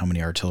on how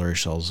many artillery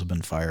shells have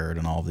been fired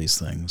and all of these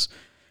things.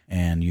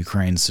 And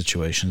Ukraine's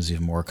situation is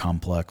even more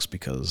complex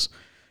because,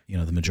 you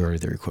know, the majority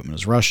of their equipment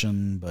is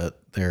Russian,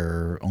 but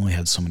they're only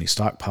had so many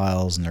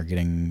stockpiles, and they're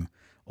getting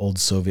old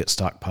Soviet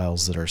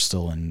stockpiles that are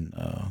still in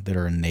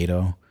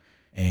NATO,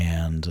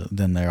 and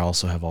then they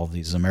also have all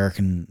these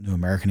new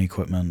American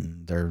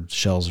equipment. Their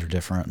shells are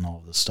different and all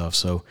of this stuff.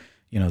 So,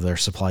 you know, their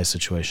supply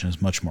situation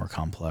is much more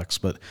complex.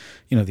 But,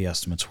 you know, the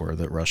estimates were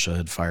that Russia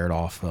had fired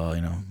off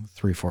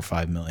 3, 4,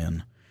 5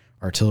 million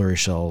artillery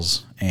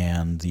shells,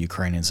 and the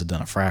Ukrainians had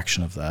done a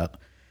fraction of that.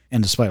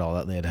 And despite all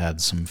that, they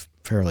had some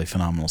fairly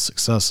phenomenal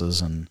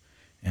successes, and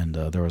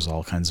there was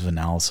all kinds of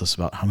analysis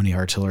about how many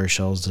artillery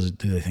shells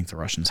do they think the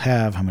Russians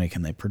have, how many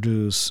can they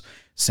produce.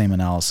 Same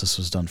analysis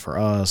was done for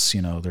us.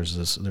 You know,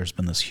 there's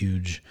been this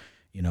huge,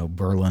 you know,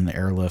 Berlin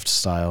airlift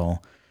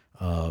style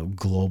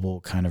global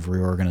kind of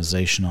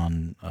reorganization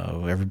on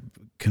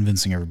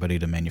convincing everybody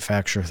to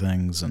manufacture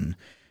things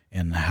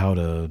and how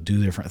to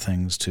do different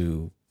things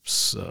to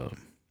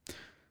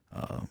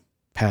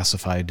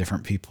pacify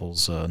different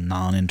people's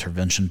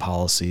non-intervention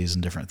policies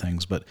and different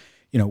things. But,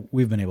 you know,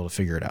 we've been able to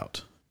figure it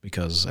out,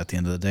 because at the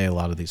end of the day, a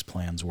lot of these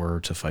plans were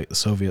to fight the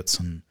Soviets,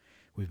 and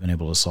we've been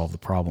able to solve the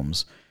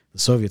problems. The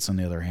Soviets, on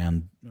the other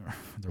hand,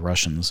 the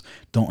Russians,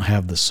 don't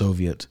have the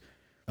Soviet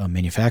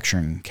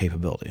manufacturing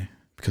capability,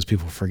 because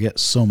people forget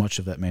so much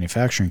of that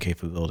manufacturing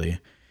capability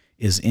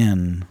is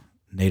in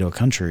NATO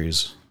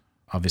countries.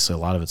 Obviously, a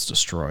lot of it's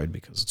destroyed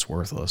because it's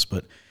worthless,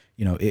 but,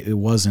 you know, it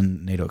was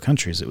in NATO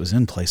countries. It was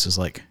in places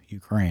like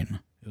Ukraine.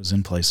 It was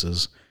in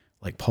places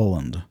like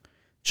Poland,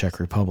 Czech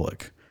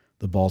Republic,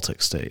 the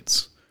Baltic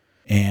states.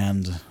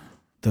 And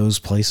those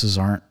places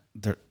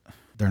they're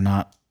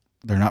not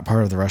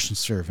part of the Russian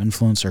sphere of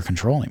influence or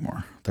control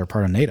anymore. They're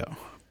part of NATO.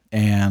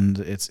 And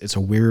it's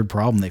a weird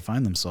problem they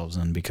find themselves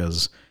in,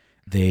 because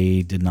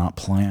they did not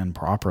plan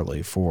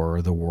properly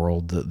for the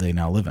world that they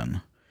now live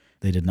in.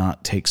 They did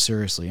not take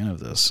seriously any of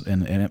this.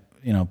 And it,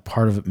 you know,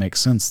 part of it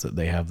makes sense that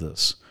they have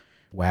this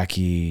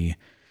wacky,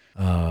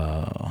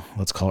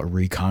 let's call it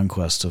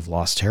reconquest of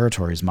lost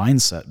territories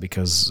mindset,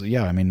 because,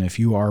 yeah, I mean, if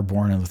you are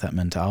born in with that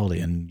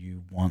mentality and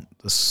you want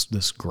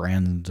this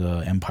grand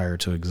empire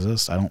to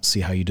exist, I don't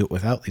see how you do it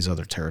without these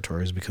other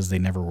territories, because they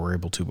never were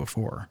able to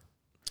before.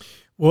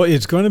 Well,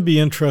 it's going to be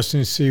interesting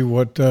to see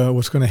what's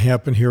going to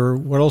happen here.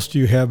 What else do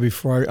you have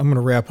before I'm going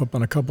to wrap up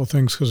on a couple of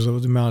things because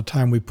of the amount of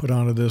time we put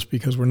onto this,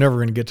 because we're never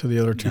going to get to the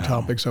other two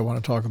topics I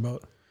want to talk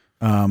about.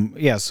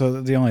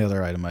 So the only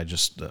other item I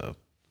just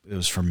it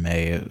was from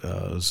May. It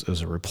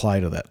was a reply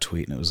to that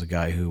tweet, and it was a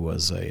guy who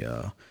was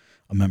a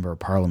member of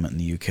parliament in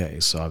the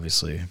UK. So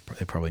obviously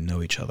they probably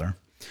know each other.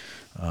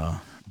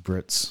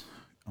 Brits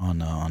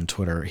on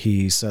Twitter.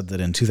 He said that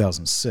in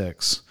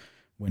 2006,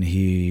 when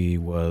he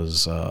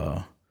was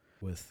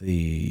with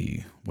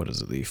the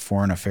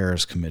Foreign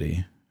Affairs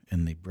Committee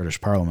in the British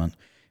Parliament,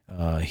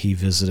 he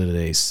visited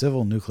a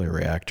civil nuclear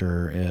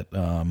reactor at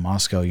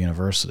Moscow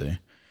University,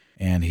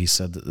 and he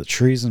said that the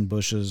trees and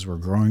bushes were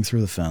growing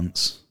through the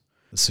fence.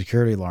 the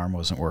security alarm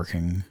wasn't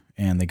working,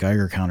 and the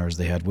Geiger counters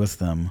they had with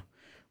them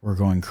were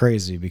going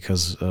crazy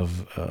because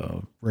of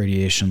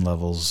radiation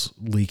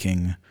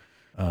leaking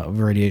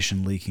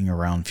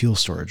around fuel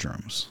storage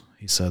rooms.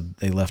 He said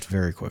they left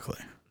very quickly.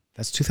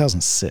 That's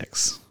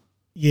 2006.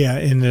 Yeah,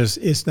 and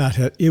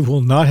it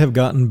will not have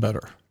gotten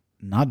better.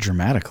 Not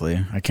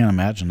dramatically. I can't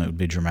imagine it would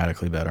be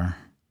dramatically better.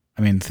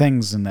 I mean,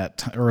 things in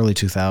that early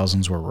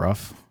 2000s were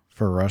rough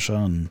for Russia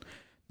and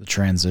the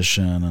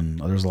transition, and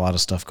there's a lot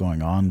of stuff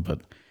going on.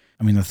 But,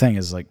 I mean, the thing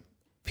is, like,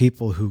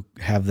 people who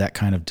have that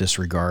kind of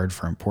disregard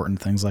for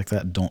important things like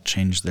that don't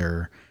change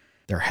their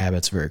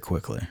habits very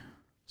quickly.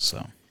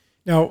 So...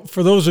 Now,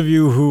 for those of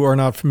you who are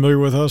not familiar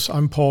with us,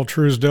 I'm Paul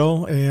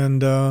Truesdell,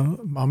 and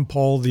I'm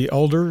Paul the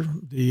Elder.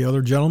 The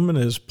other gentleman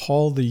is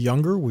Paul the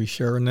Younger. We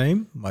share a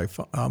name.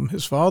 I'm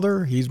his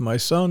father. He's my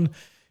son,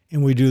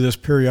 and we do this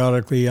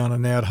periodically on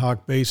an ad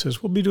hoc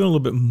basis. We'll be doing a little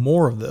bit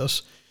more of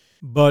this,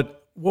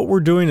 but what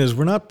we're doing is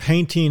we're not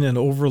painting an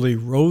overly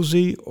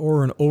rosy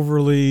or an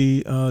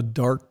overly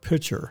dark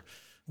picture.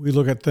 We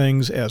look at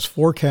things as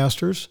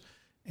forecasters,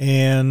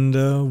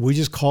 and we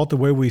just call it the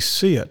way we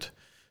see it.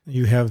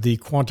 You have the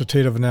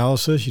quantitative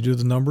analysis, you do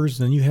the numbers,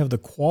 then you have the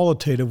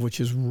qualitative, which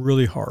is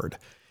really hard.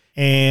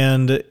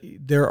 And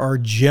there are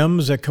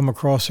gems that come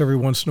across every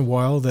once in a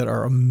while that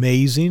are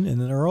amazing.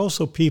 And then there are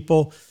also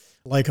people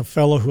like a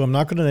fellow who I'm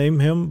not going to name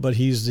him, but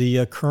he's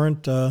the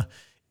current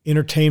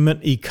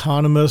entertainment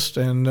economist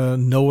and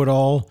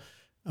know-it-all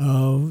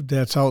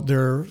that's out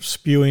there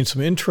spewing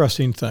some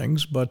interesting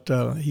things, but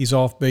he's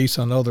off base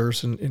on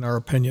others, in our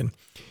opinion.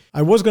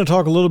 I was going to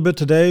talk a little bit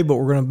today, but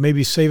we're going to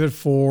maybe save it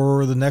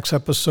for the next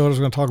episode. I was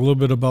going to talk a little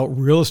bit about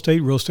real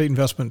estate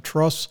investment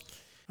trusts.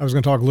 I was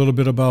going to talk a little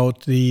bit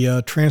about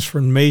the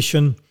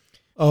transformation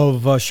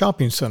of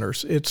shopping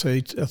centers. It's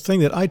a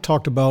thing that I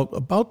talked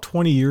about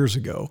 20 years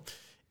ago,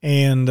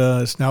 and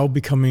it's now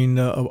becoming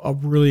a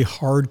really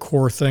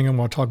hardcore thing. I'm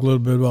going to talk a little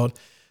bit about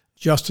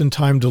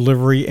just-in-time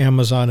delivery,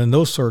 Amazon, and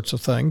those sorts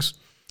of things.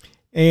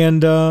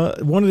 And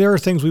one of the other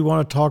things we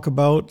want to talk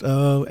about,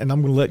 and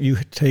I'm going to let you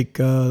take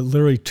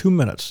literally 2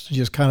 minutes to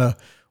just kind of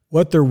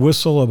wet their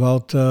whistle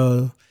about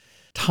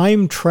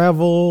time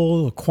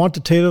travel,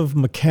 quantitative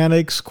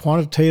mechanics,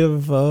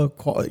 quantitative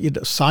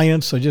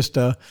science. So just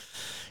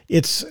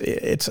it's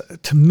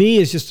to me,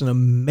 it's just an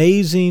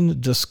amazing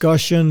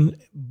discussion.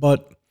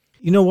 But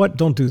you know what?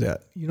 Don't do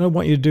that. You know what I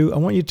want you to do? I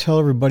want you to tell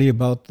everybody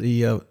about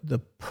the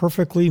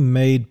perfectly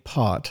made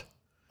pot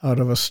out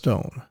of a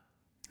stone.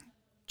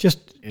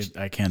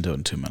 I can't do it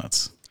in 2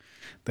 minutes.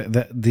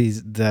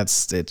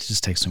 It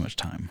just takes too much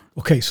time.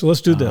 Okay, so let's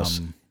do this.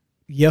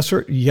 Yes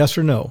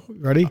or no.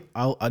 Ready?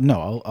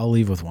 I'll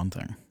leave with one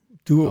thing.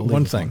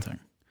 One thing.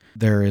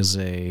 There is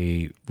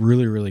a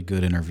really, really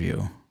good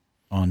interview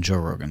on Joe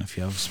Rogan. If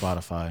you have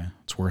Spotify,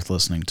 it's worth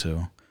listening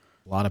to.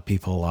 A lot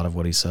of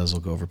what he says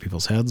will go over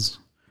people's heads.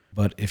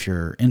 But if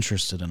you're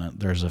interested in it,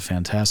 there's a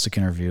fantastic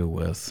interview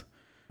with,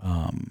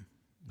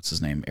 what's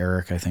his name?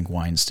 Eric, I think,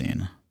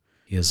 Weinstein.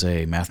 He is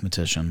a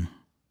mathematician,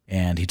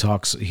 and he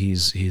talks.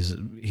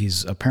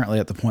 He's apparently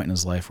at the point in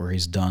his life where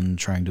he's done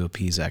trying to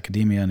appease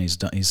academia, and he's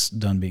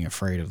done being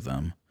afraid of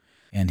them.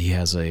 And he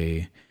has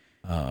a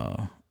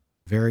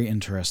very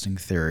interesting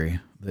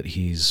theory that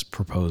he's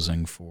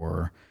proposing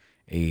for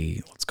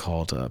let's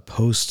call it a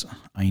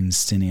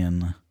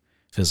post-Einsteinian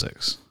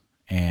physics,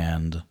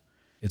 and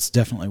it's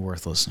definitely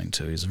worth listening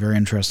to. He's a very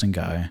interesting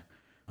guy.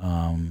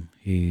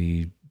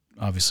 He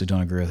obviously don't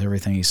agree with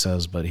everything he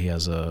says, but he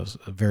has a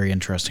very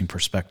interesting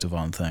perspective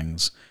on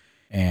things.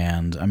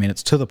 And I mean,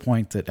 it's to the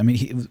point that,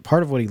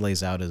 part of what he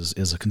lays out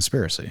is a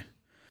conspiracy.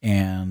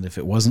 And if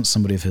it wasn't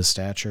somebody of his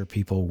stature,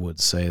 people would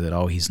say that,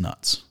 oh, he's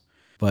nuts.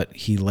 But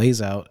he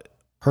lays out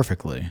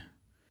perfectly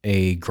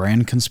a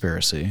grand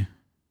conspiracy.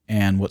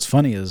 And what's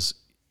funny is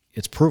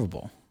it's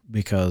provable,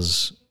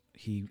 because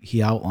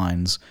he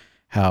outlines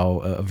how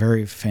a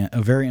very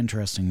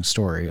interesting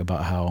story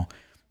about how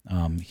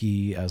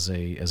he, as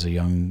a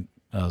young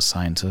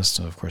scientist,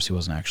 of course he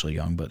wasn't actually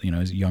young, but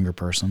he's a younger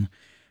person,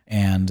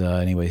 and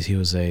anyways, he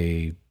was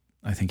I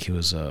think he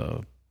was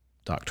a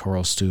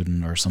doctoral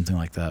student or something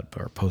like that,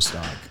 or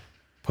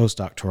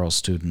postdoctoral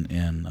student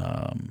in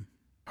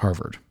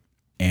Harvard,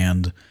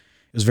 and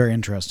it was very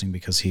interesting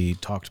because he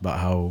talked about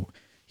how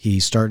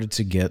he started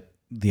to get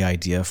the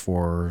idea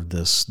for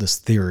this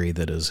theory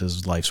that is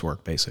his life's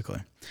work, basically,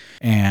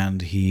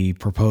 and he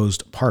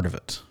proposed part of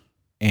it.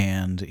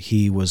 And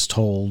he was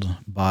told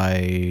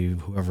by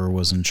whoever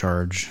was in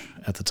charge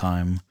at the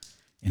time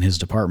in his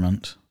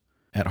department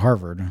at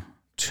Harvard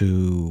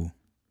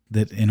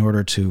that in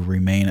order to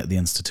remain at the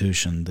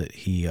institution, that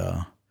he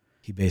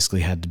basically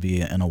had to be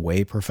an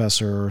away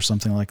professor or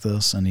something like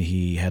this, and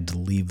he had to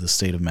leave the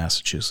state of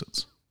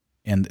Massachusetts.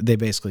 And they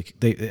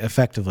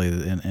effectively,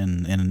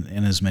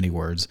 in as many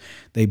words,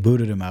 they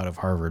booted him out of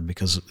Harvard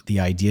because the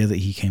idea that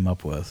he came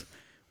up with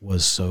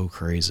was so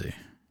crazy.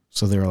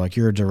 So they were like,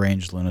 you're a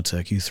deranged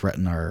lunatic. You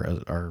threaten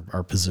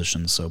our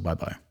position, so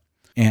bye-bye.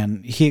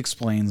 And he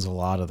explains a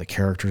lot of the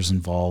characters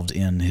involved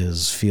in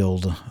his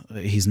field.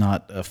 He's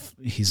not a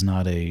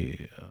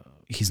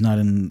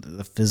in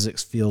the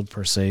physics field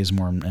per se. He's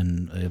more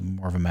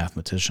of a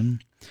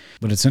mathematician.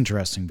 But it's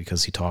interesting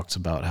because he talks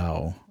about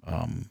how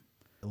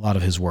a lot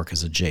of his work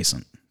is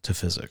adjacent to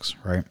physics,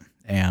 right?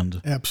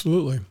 And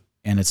absolutely.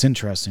 And it's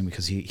interesting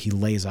because he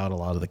lays out a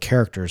lot of the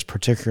characters,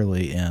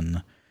 particularly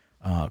in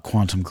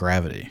quantum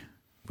gravity,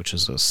 which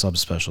is a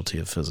subspecialty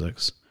of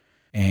physics,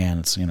 and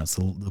it's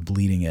the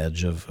bleeding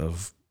edge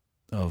of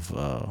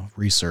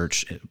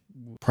research,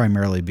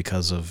 primarily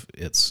because of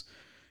its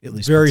at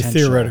least very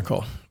potential.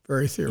 theoretical.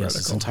 Very theoretical. Yes,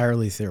 it's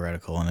entirely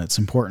theoretical, and it's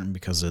important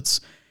because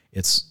it's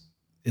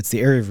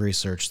the area of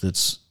research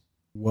that's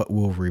what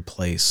will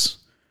replace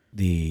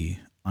the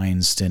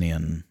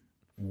Einsteinian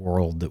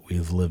world that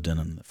we've lived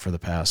in for the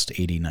past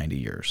 80, 90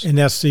 years. And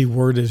that's the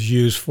word is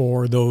used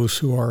for those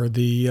who are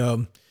the,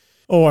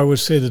 I would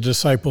say the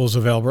disciples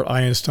of Albert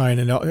Einstein,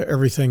 and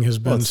everything has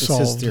been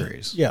solved. It's his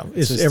theories. Yeah,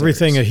 it's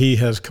everything that he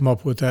has come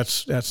up with.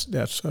 That's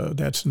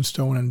in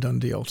stone and done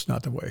deal. It's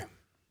not the way.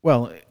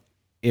 Well,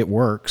 it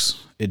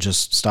works. It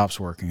just stops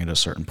working at a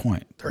certain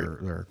point. There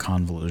are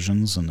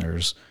convolutions, and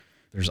there's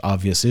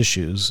obvious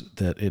issues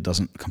that it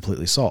doesn't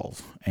completely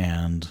solve,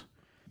 and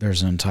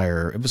there's an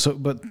entire so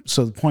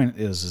the point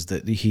is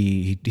that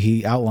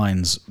he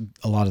outlines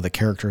a lot of the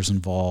characters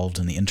involved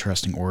and the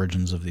interesting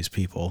origins of these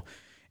people,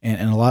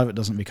 and a lot of it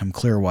doesn't become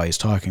clear why he's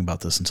talking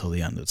about this until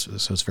the end.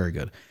 It's very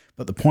good.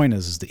 But the point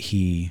is that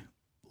he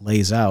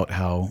lays out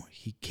how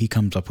he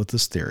comes up with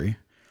this theory,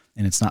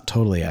 and it's not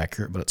totally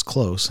accurate, but it's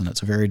close, and it's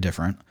very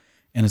different.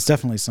 And it's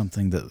definitely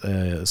something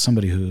that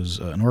somebody who's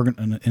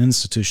an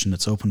institution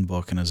that's open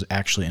book and is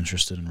actually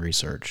interested in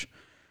research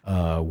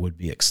would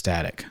be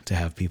ecstatic to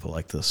have people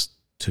like this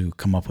to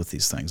come up with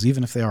these things,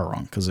 even if they are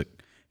wrong, because it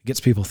gets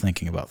people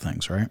thinking about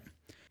things, right?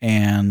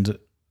 And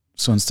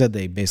so instead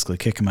they basically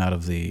kick him out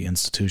of the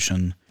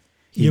institution.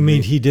 You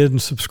mean he didn't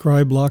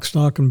subscribe lock,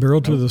 stock, and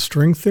barrel to the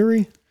string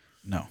theory?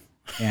 No.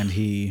 And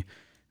he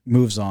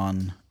moves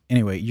on.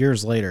 Anyway,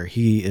 years later,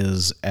 he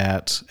is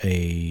at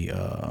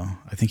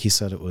I think he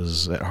said it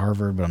was at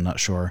Harvard, but I'm not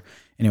sure.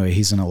 Anyway,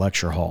 he's in a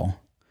lecture hall.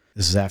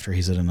 This is after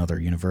he's at another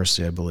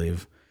university, I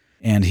believe.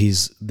 And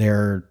he's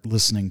there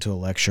listening to a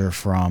lecture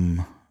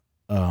from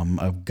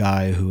a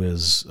guy who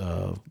is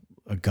a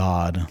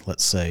god,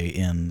 let's say,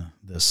 in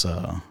this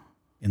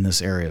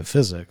area of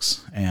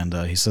physics. And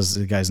he says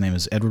the guy's name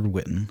is Edward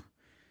Witten.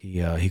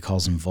 He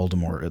calls him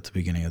Voldemort at the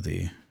beginning of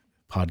the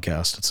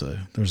podcast.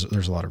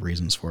 There's a lot of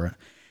reasons for it.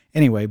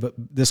 Anyway, but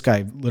this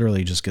guy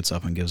literally just gets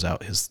up and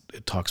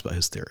talks about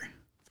his theory.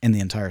 And the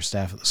entire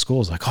staff at the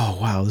school is like, oh,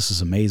 wow, this is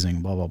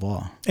amazing, blah, blah,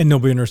 blah. And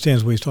nobody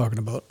understands what he's talking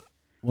about.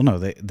 Well, no,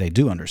 they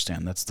do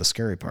understand. That's the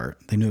scary part.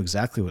 They knew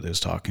exactly what he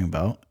was talking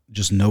about.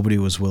 Just nobody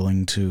was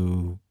willing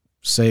to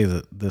say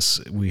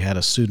that we had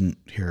a student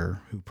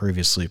here who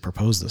previously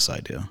proposed this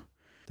idea.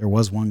 There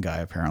was one guy,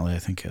 apparently, I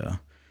think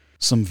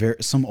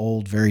some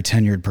old, very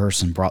tenured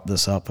person brought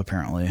this up,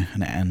 apparently,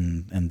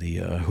 and the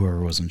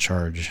whoever was in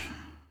charge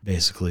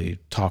basically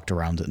talked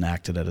around it and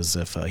acted it as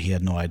if he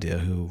had no idea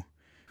who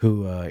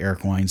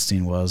Eric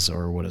Weinstein was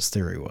or what his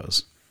theory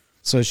was.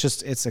 So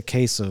it's a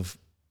case of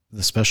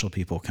the special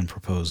people can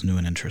propose new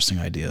and interesting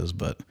ideas,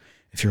 but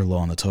if you're low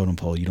on the totem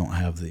pole, you don't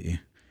have the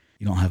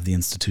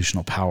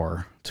institutional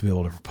power to be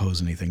able to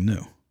propose anything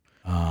new.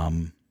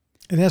 And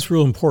that's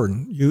real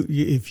important.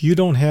 If you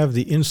don't have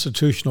the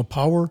institutional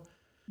power,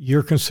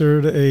 you're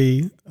considered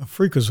a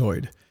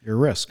freakazoid. You're a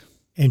risk.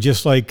 And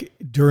just like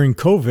during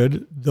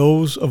COVID,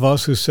 those of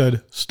us who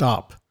said,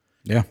 stop,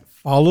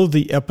 follow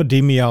the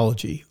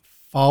epidemiology,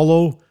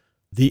 follow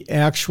the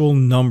actual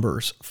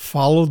numbers,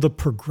 follow the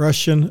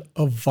progression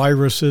of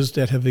viruses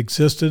that have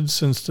existed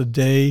since the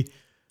day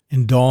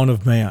and dawn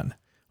of man.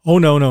 Oh,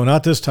 no,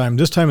 not this time.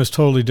 This time is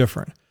totally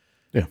different.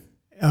 Yeah,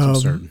 it's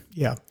absurd.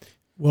 Yeah.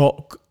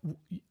 Well,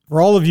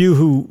 for all of you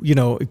who,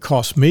 it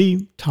cost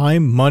me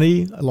time,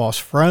 money, I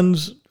lost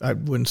friends. I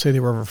wouldn't say they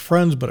were ever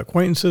friends, but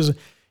acquaintances.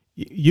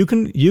 You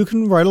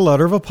can write a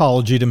letter of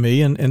apology to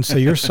me and say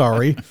you're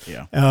sorry.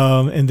 Yeah.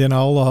 And then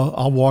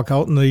I'll walk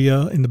out in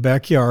the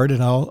backyard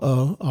and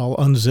I'll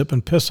unzip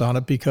and piss on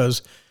it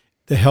because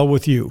the hell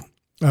with you.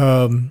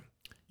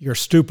 You're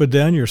stupid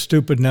then, you're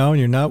stupid now, and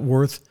you're not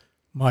worth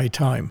my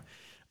time.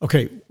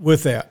 Okay,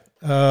 with that,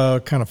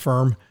 kind of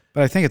firm.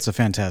 But I think it's a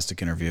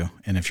fantastic interview,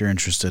 and if you're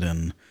interested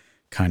in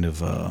kind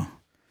of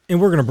and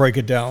we're going to break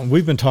it down.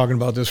 We've been talking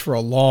about this for a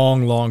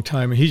long, long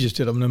time, and he just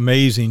did an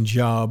amazing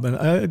job. And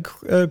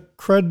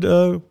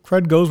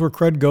cred goes where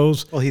cred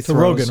goes. Well, he to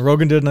Rogan.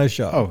 Rogan did a nice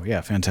job. Oh yeah,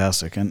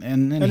 fantastic.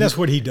 And that's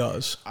what he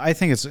does. I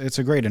think it's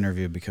a great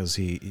interview because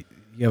you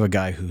have a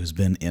guy who has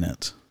been in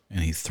it,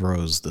 and he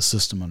throws the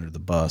system under the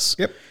bus.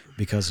 Yep.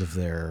 Because of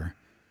their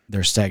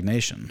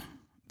stagnation,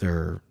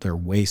 their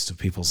waste of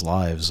people's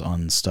lives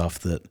on stuff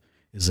that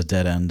is a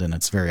dead end, and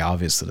it's very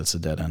obvious that it's a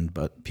dead end.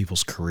 But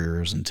people's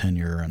careers and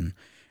tenure and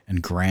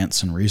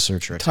grants and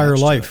research are entire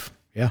life.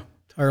 Yeah.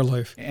 Entire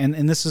life.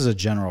 And this is a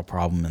general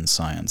problem in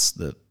science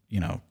that,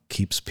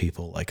 keeps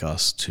people like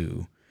us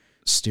to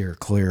steer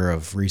clear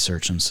of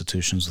research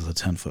institutions with a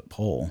 10-foot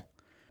pole,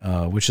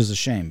 which is a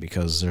shame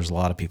because there's a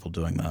lot of people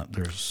doing that.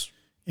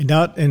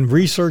 And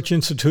research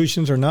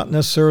institutions are not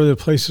necessarily the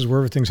places where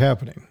everything's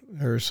happening.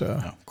 There's No,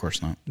 of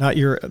course not.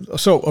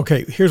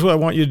 Okay, here's what I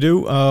want you to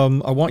do.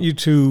 I want you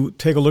to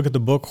take a look at the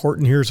book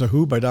Horton Hears a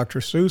Who by Dr.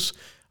 Seuss.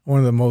 One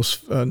of the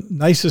most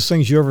nicest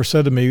things you ever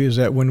said to me is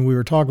that when we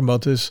were talking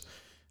about this,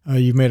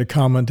 you made a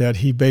comment that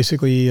he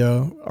basically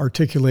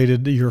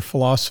articulated your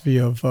philosophy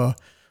of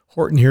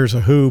Horton Hears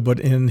a Who, but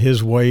in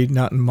his way,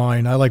 not in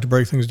mine. I like to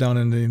break things down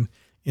into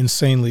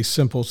insanely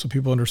simple so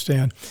people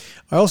understand.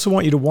 I also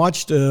want you to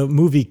watch the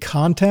movie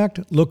Contact.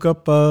 Look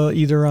up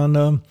either on,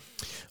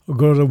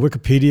 go to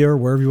Wikipedia or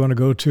wherever you want to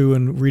go to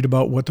and read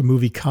about what the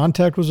movie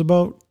Contact was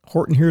about.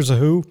 Horton Hears a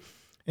Who.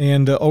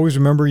 And always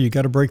remember, you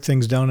got to break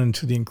things down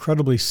into the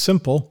incredibly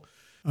simple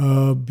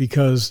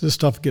because this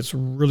stuff gets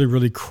really,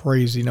 really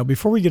crazy. Now,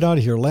 before we get out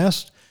of here,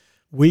 last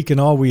week and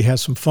all, we had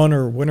some fun,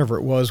 or whenever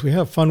it was, we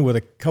had fun with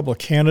a couple of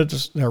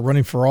candidates that are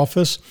running for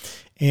office.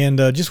 And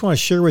just want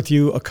to share with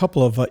you a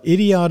couple of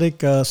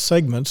idiotic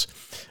segments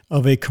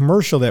of a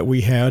commercial that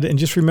we had. And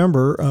just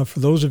remember, for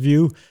those of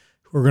you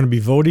who are going to be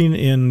voting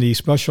in the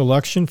special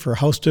election for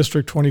House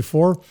District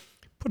 24,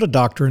 put a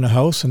doctor in the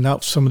House and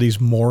not some of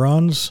these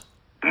morons.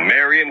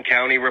 Marion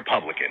County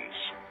Republicans,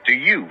 do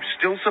you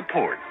still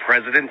support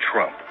President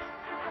Trump?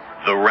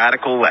 The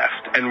radical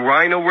left and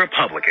rhino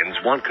Republicans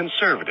want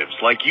conservatives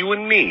like you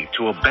and me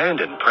to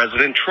abandon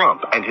President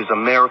Trump and his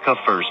America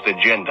First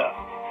agenda.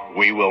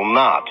 We will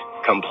not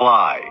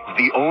comply.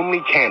 The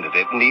only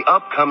candidate in the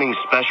upcoming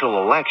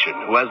special election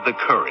who has the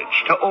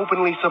courage to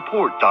openly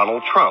support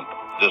Donald Trump,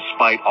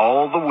 despite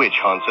all the witch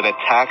hunts and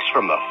attacks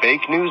from the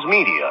fake news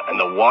media and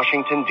the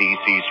Washington,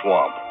 D.C.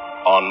 swamp.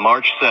 On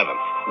March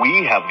 7th,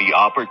 we have the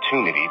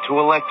opportunity to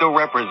elect a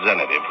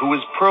representative who is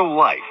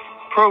pro-life,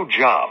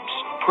 pro-jobs,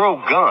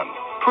 pro-gun,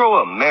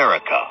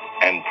 pro-America,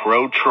 and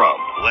pro-Trump.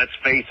 Let's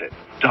face it,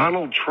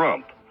 Donald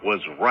Trump was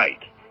right.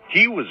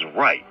 He was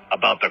right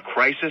about the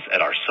crisis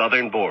at our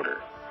southern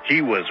border.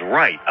 He was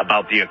right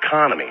about the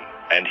economy,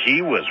 and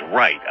he was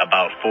right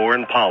about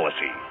foreign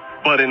policy.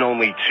 But in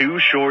only 2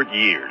 short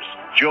years,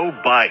 Joe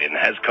Biden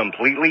has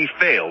completely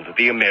failed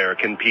the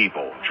American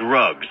people.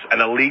 Drugs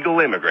and illegal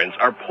immigrants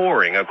are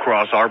pouring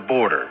across our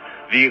border.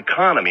 The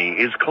economy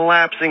is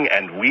collapsing,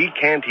 and we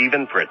can't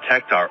even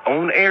protect our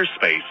own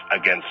airspace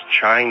against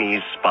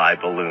Chinese spy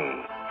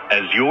balloons.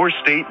 As your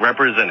state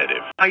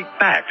representative, fight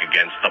back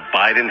against the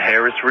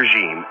Biden-Harris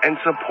regime and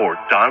support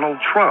Donald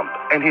Trump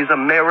and his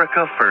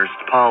America First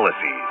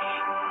policies.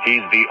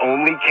 He's the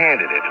only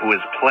candidate who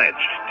has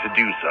pledged to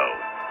do so.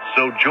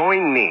 So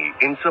join me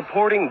in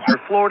supporting our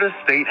Florida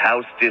State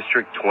House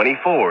District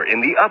 24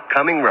 in the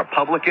upcoming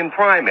Republican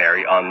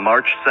primary on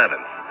March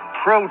 7th.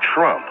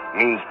 Pro-Trump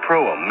means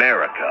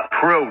pro-America.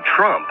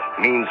 Pro-Trump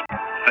means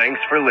thanks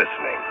for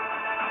listening.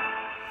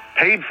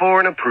 Paid for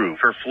and approved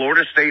for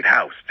Florida State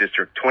House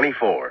District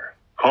 24.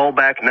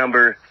 Callback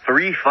number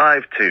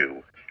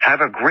 352.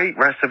 Have a great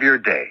rest of your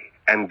day.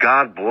 And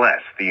God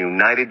bless the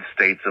United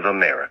States of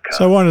America.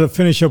 So I wanted to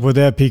finish up with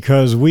that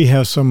because we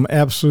have some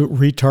absolute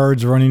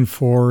retards running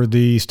for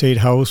the state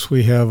house.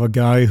 We have a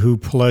guy who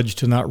pledged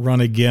to not run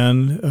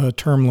again,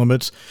 term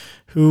limits,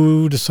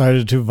 who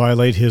decided to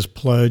violate his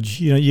pledge.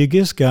 You know, you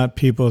just got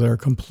people that are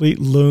complete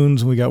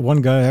loons, and we got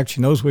one guy who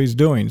actually knows what he's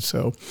doing.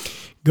 So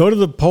go to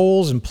the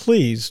polls and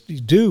please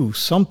do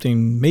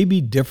something maybe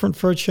different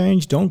for a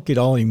change. Don't get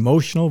all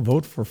emotional.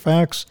 Vote for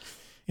facts.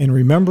 And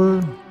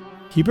remember,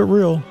 keep it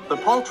real. The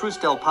Paul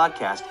Truesdell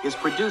Podcast is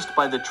produced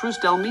by the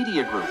Truesdell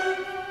Media Group.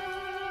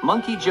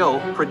 Monkey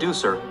Joe,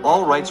 producer,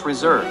 all rights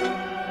reserved.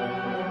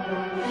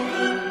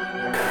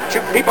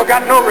 You people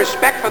got no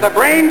respect for the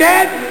brain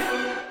dead?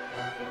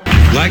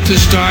 I'd like to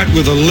start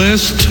with a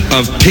list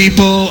of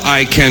people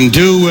I can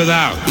do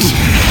without.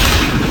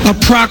 A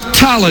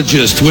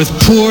proctologist with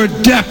poor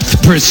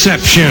depth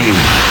perception.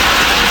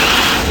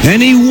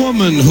 Any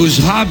woman whose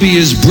hobby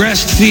is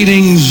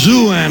breastfeeding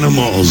zoo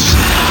animals.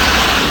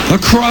 A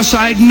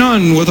cross-eyed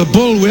nun with a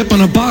bullwhip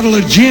and a bottle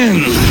of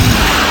gin.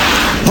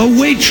 A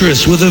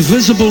waitress with a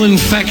visible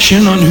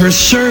infection on her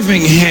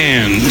serving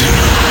hand.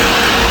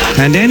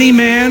 And any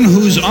man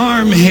whose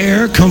arm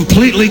hair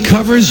completely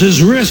covers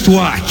his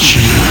wristwatch.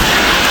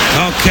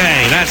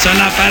 Okay, that's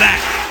enough of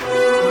that.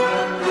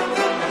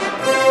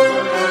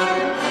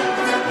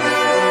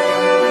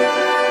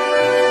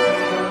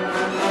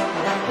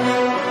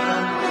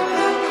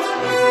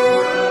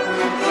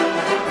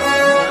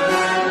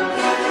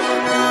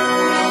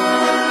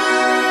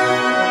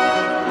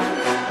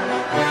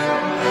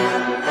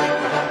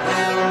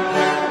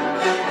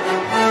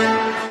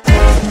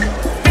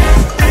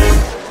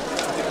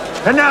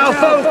 And now,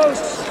 folks,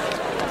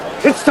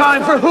 it's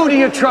time for Who Do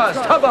You Trust?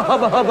 Hubba,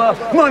 hubba,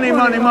 hubba, money,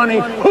 money, money.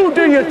 Who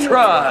do you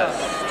trust?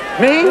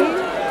 Me?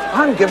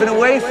 I'm giving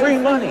away free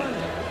money.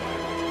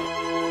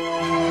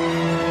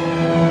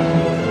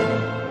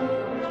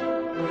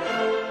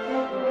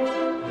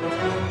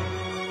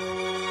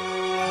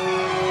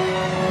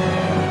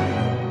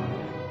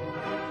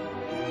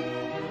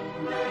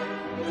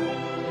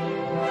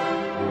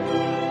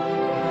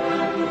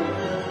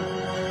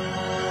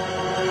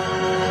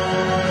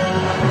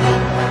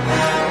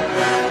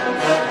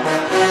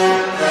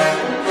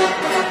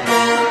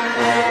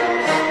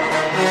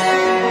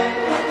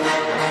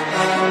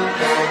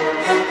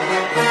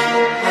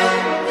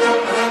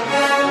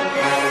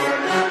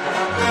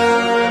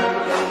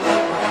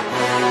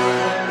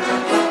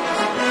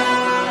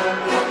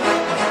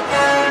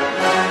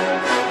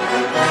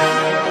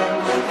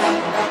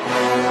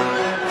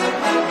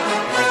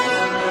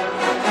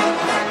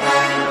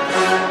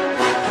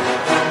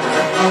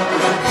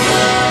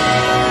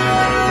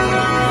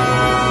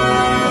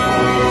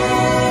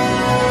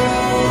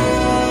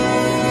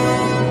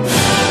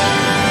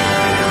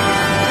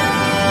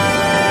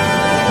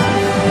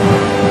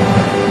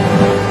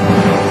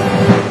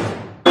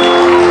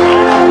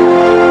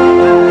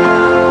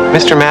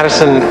 Mr.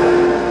 Madison,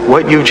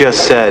 what you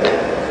just said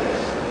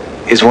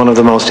is one of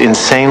the most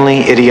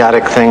insanely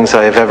idiotic things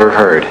I have ever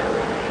heard.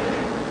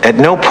 At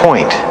no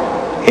point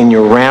in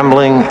your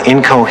rambling,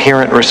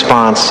 incoherent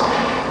response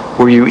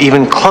were you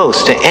even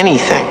close to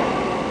anything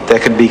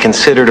that could be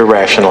considered a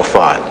rational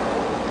thought.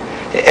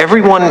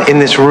 Everyone in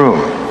this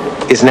room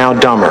is now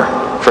dumber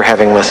for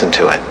having listened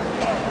to it.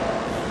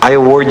 I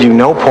award you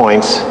no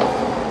points,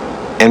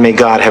 and may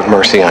God have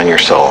mercy on your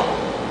soul.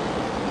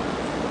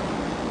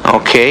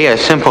 Okay, a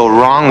simple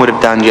wrong would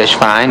have done just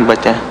fine,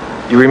 but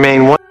you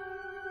remain one.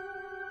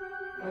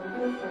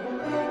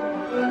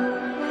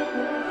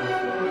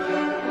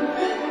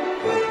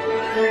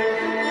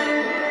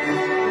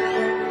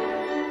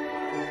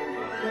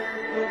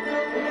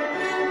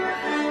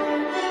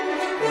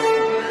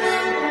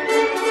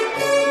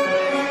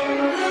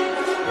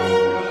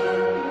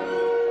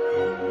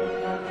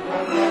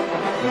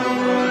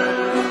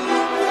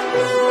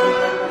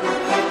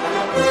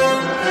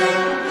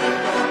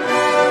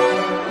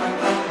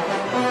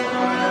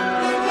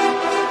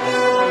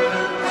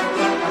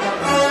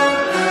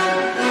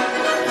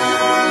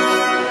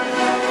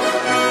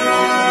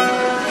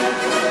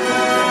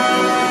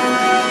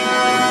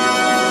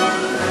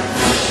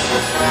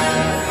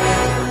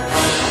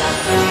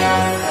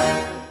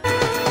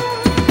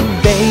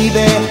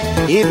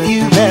 If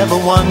you've ever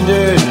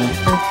wondered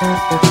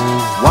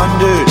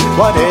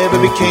whatever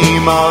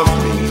became of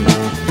me,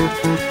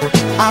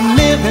 I'm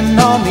living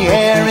on the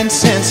air in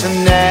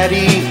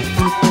Cincinnati,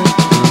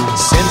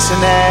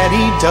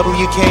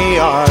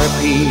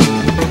 WKRP.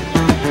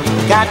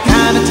 Got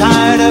kinda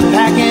tired of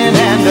packing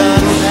and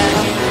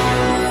unpacking.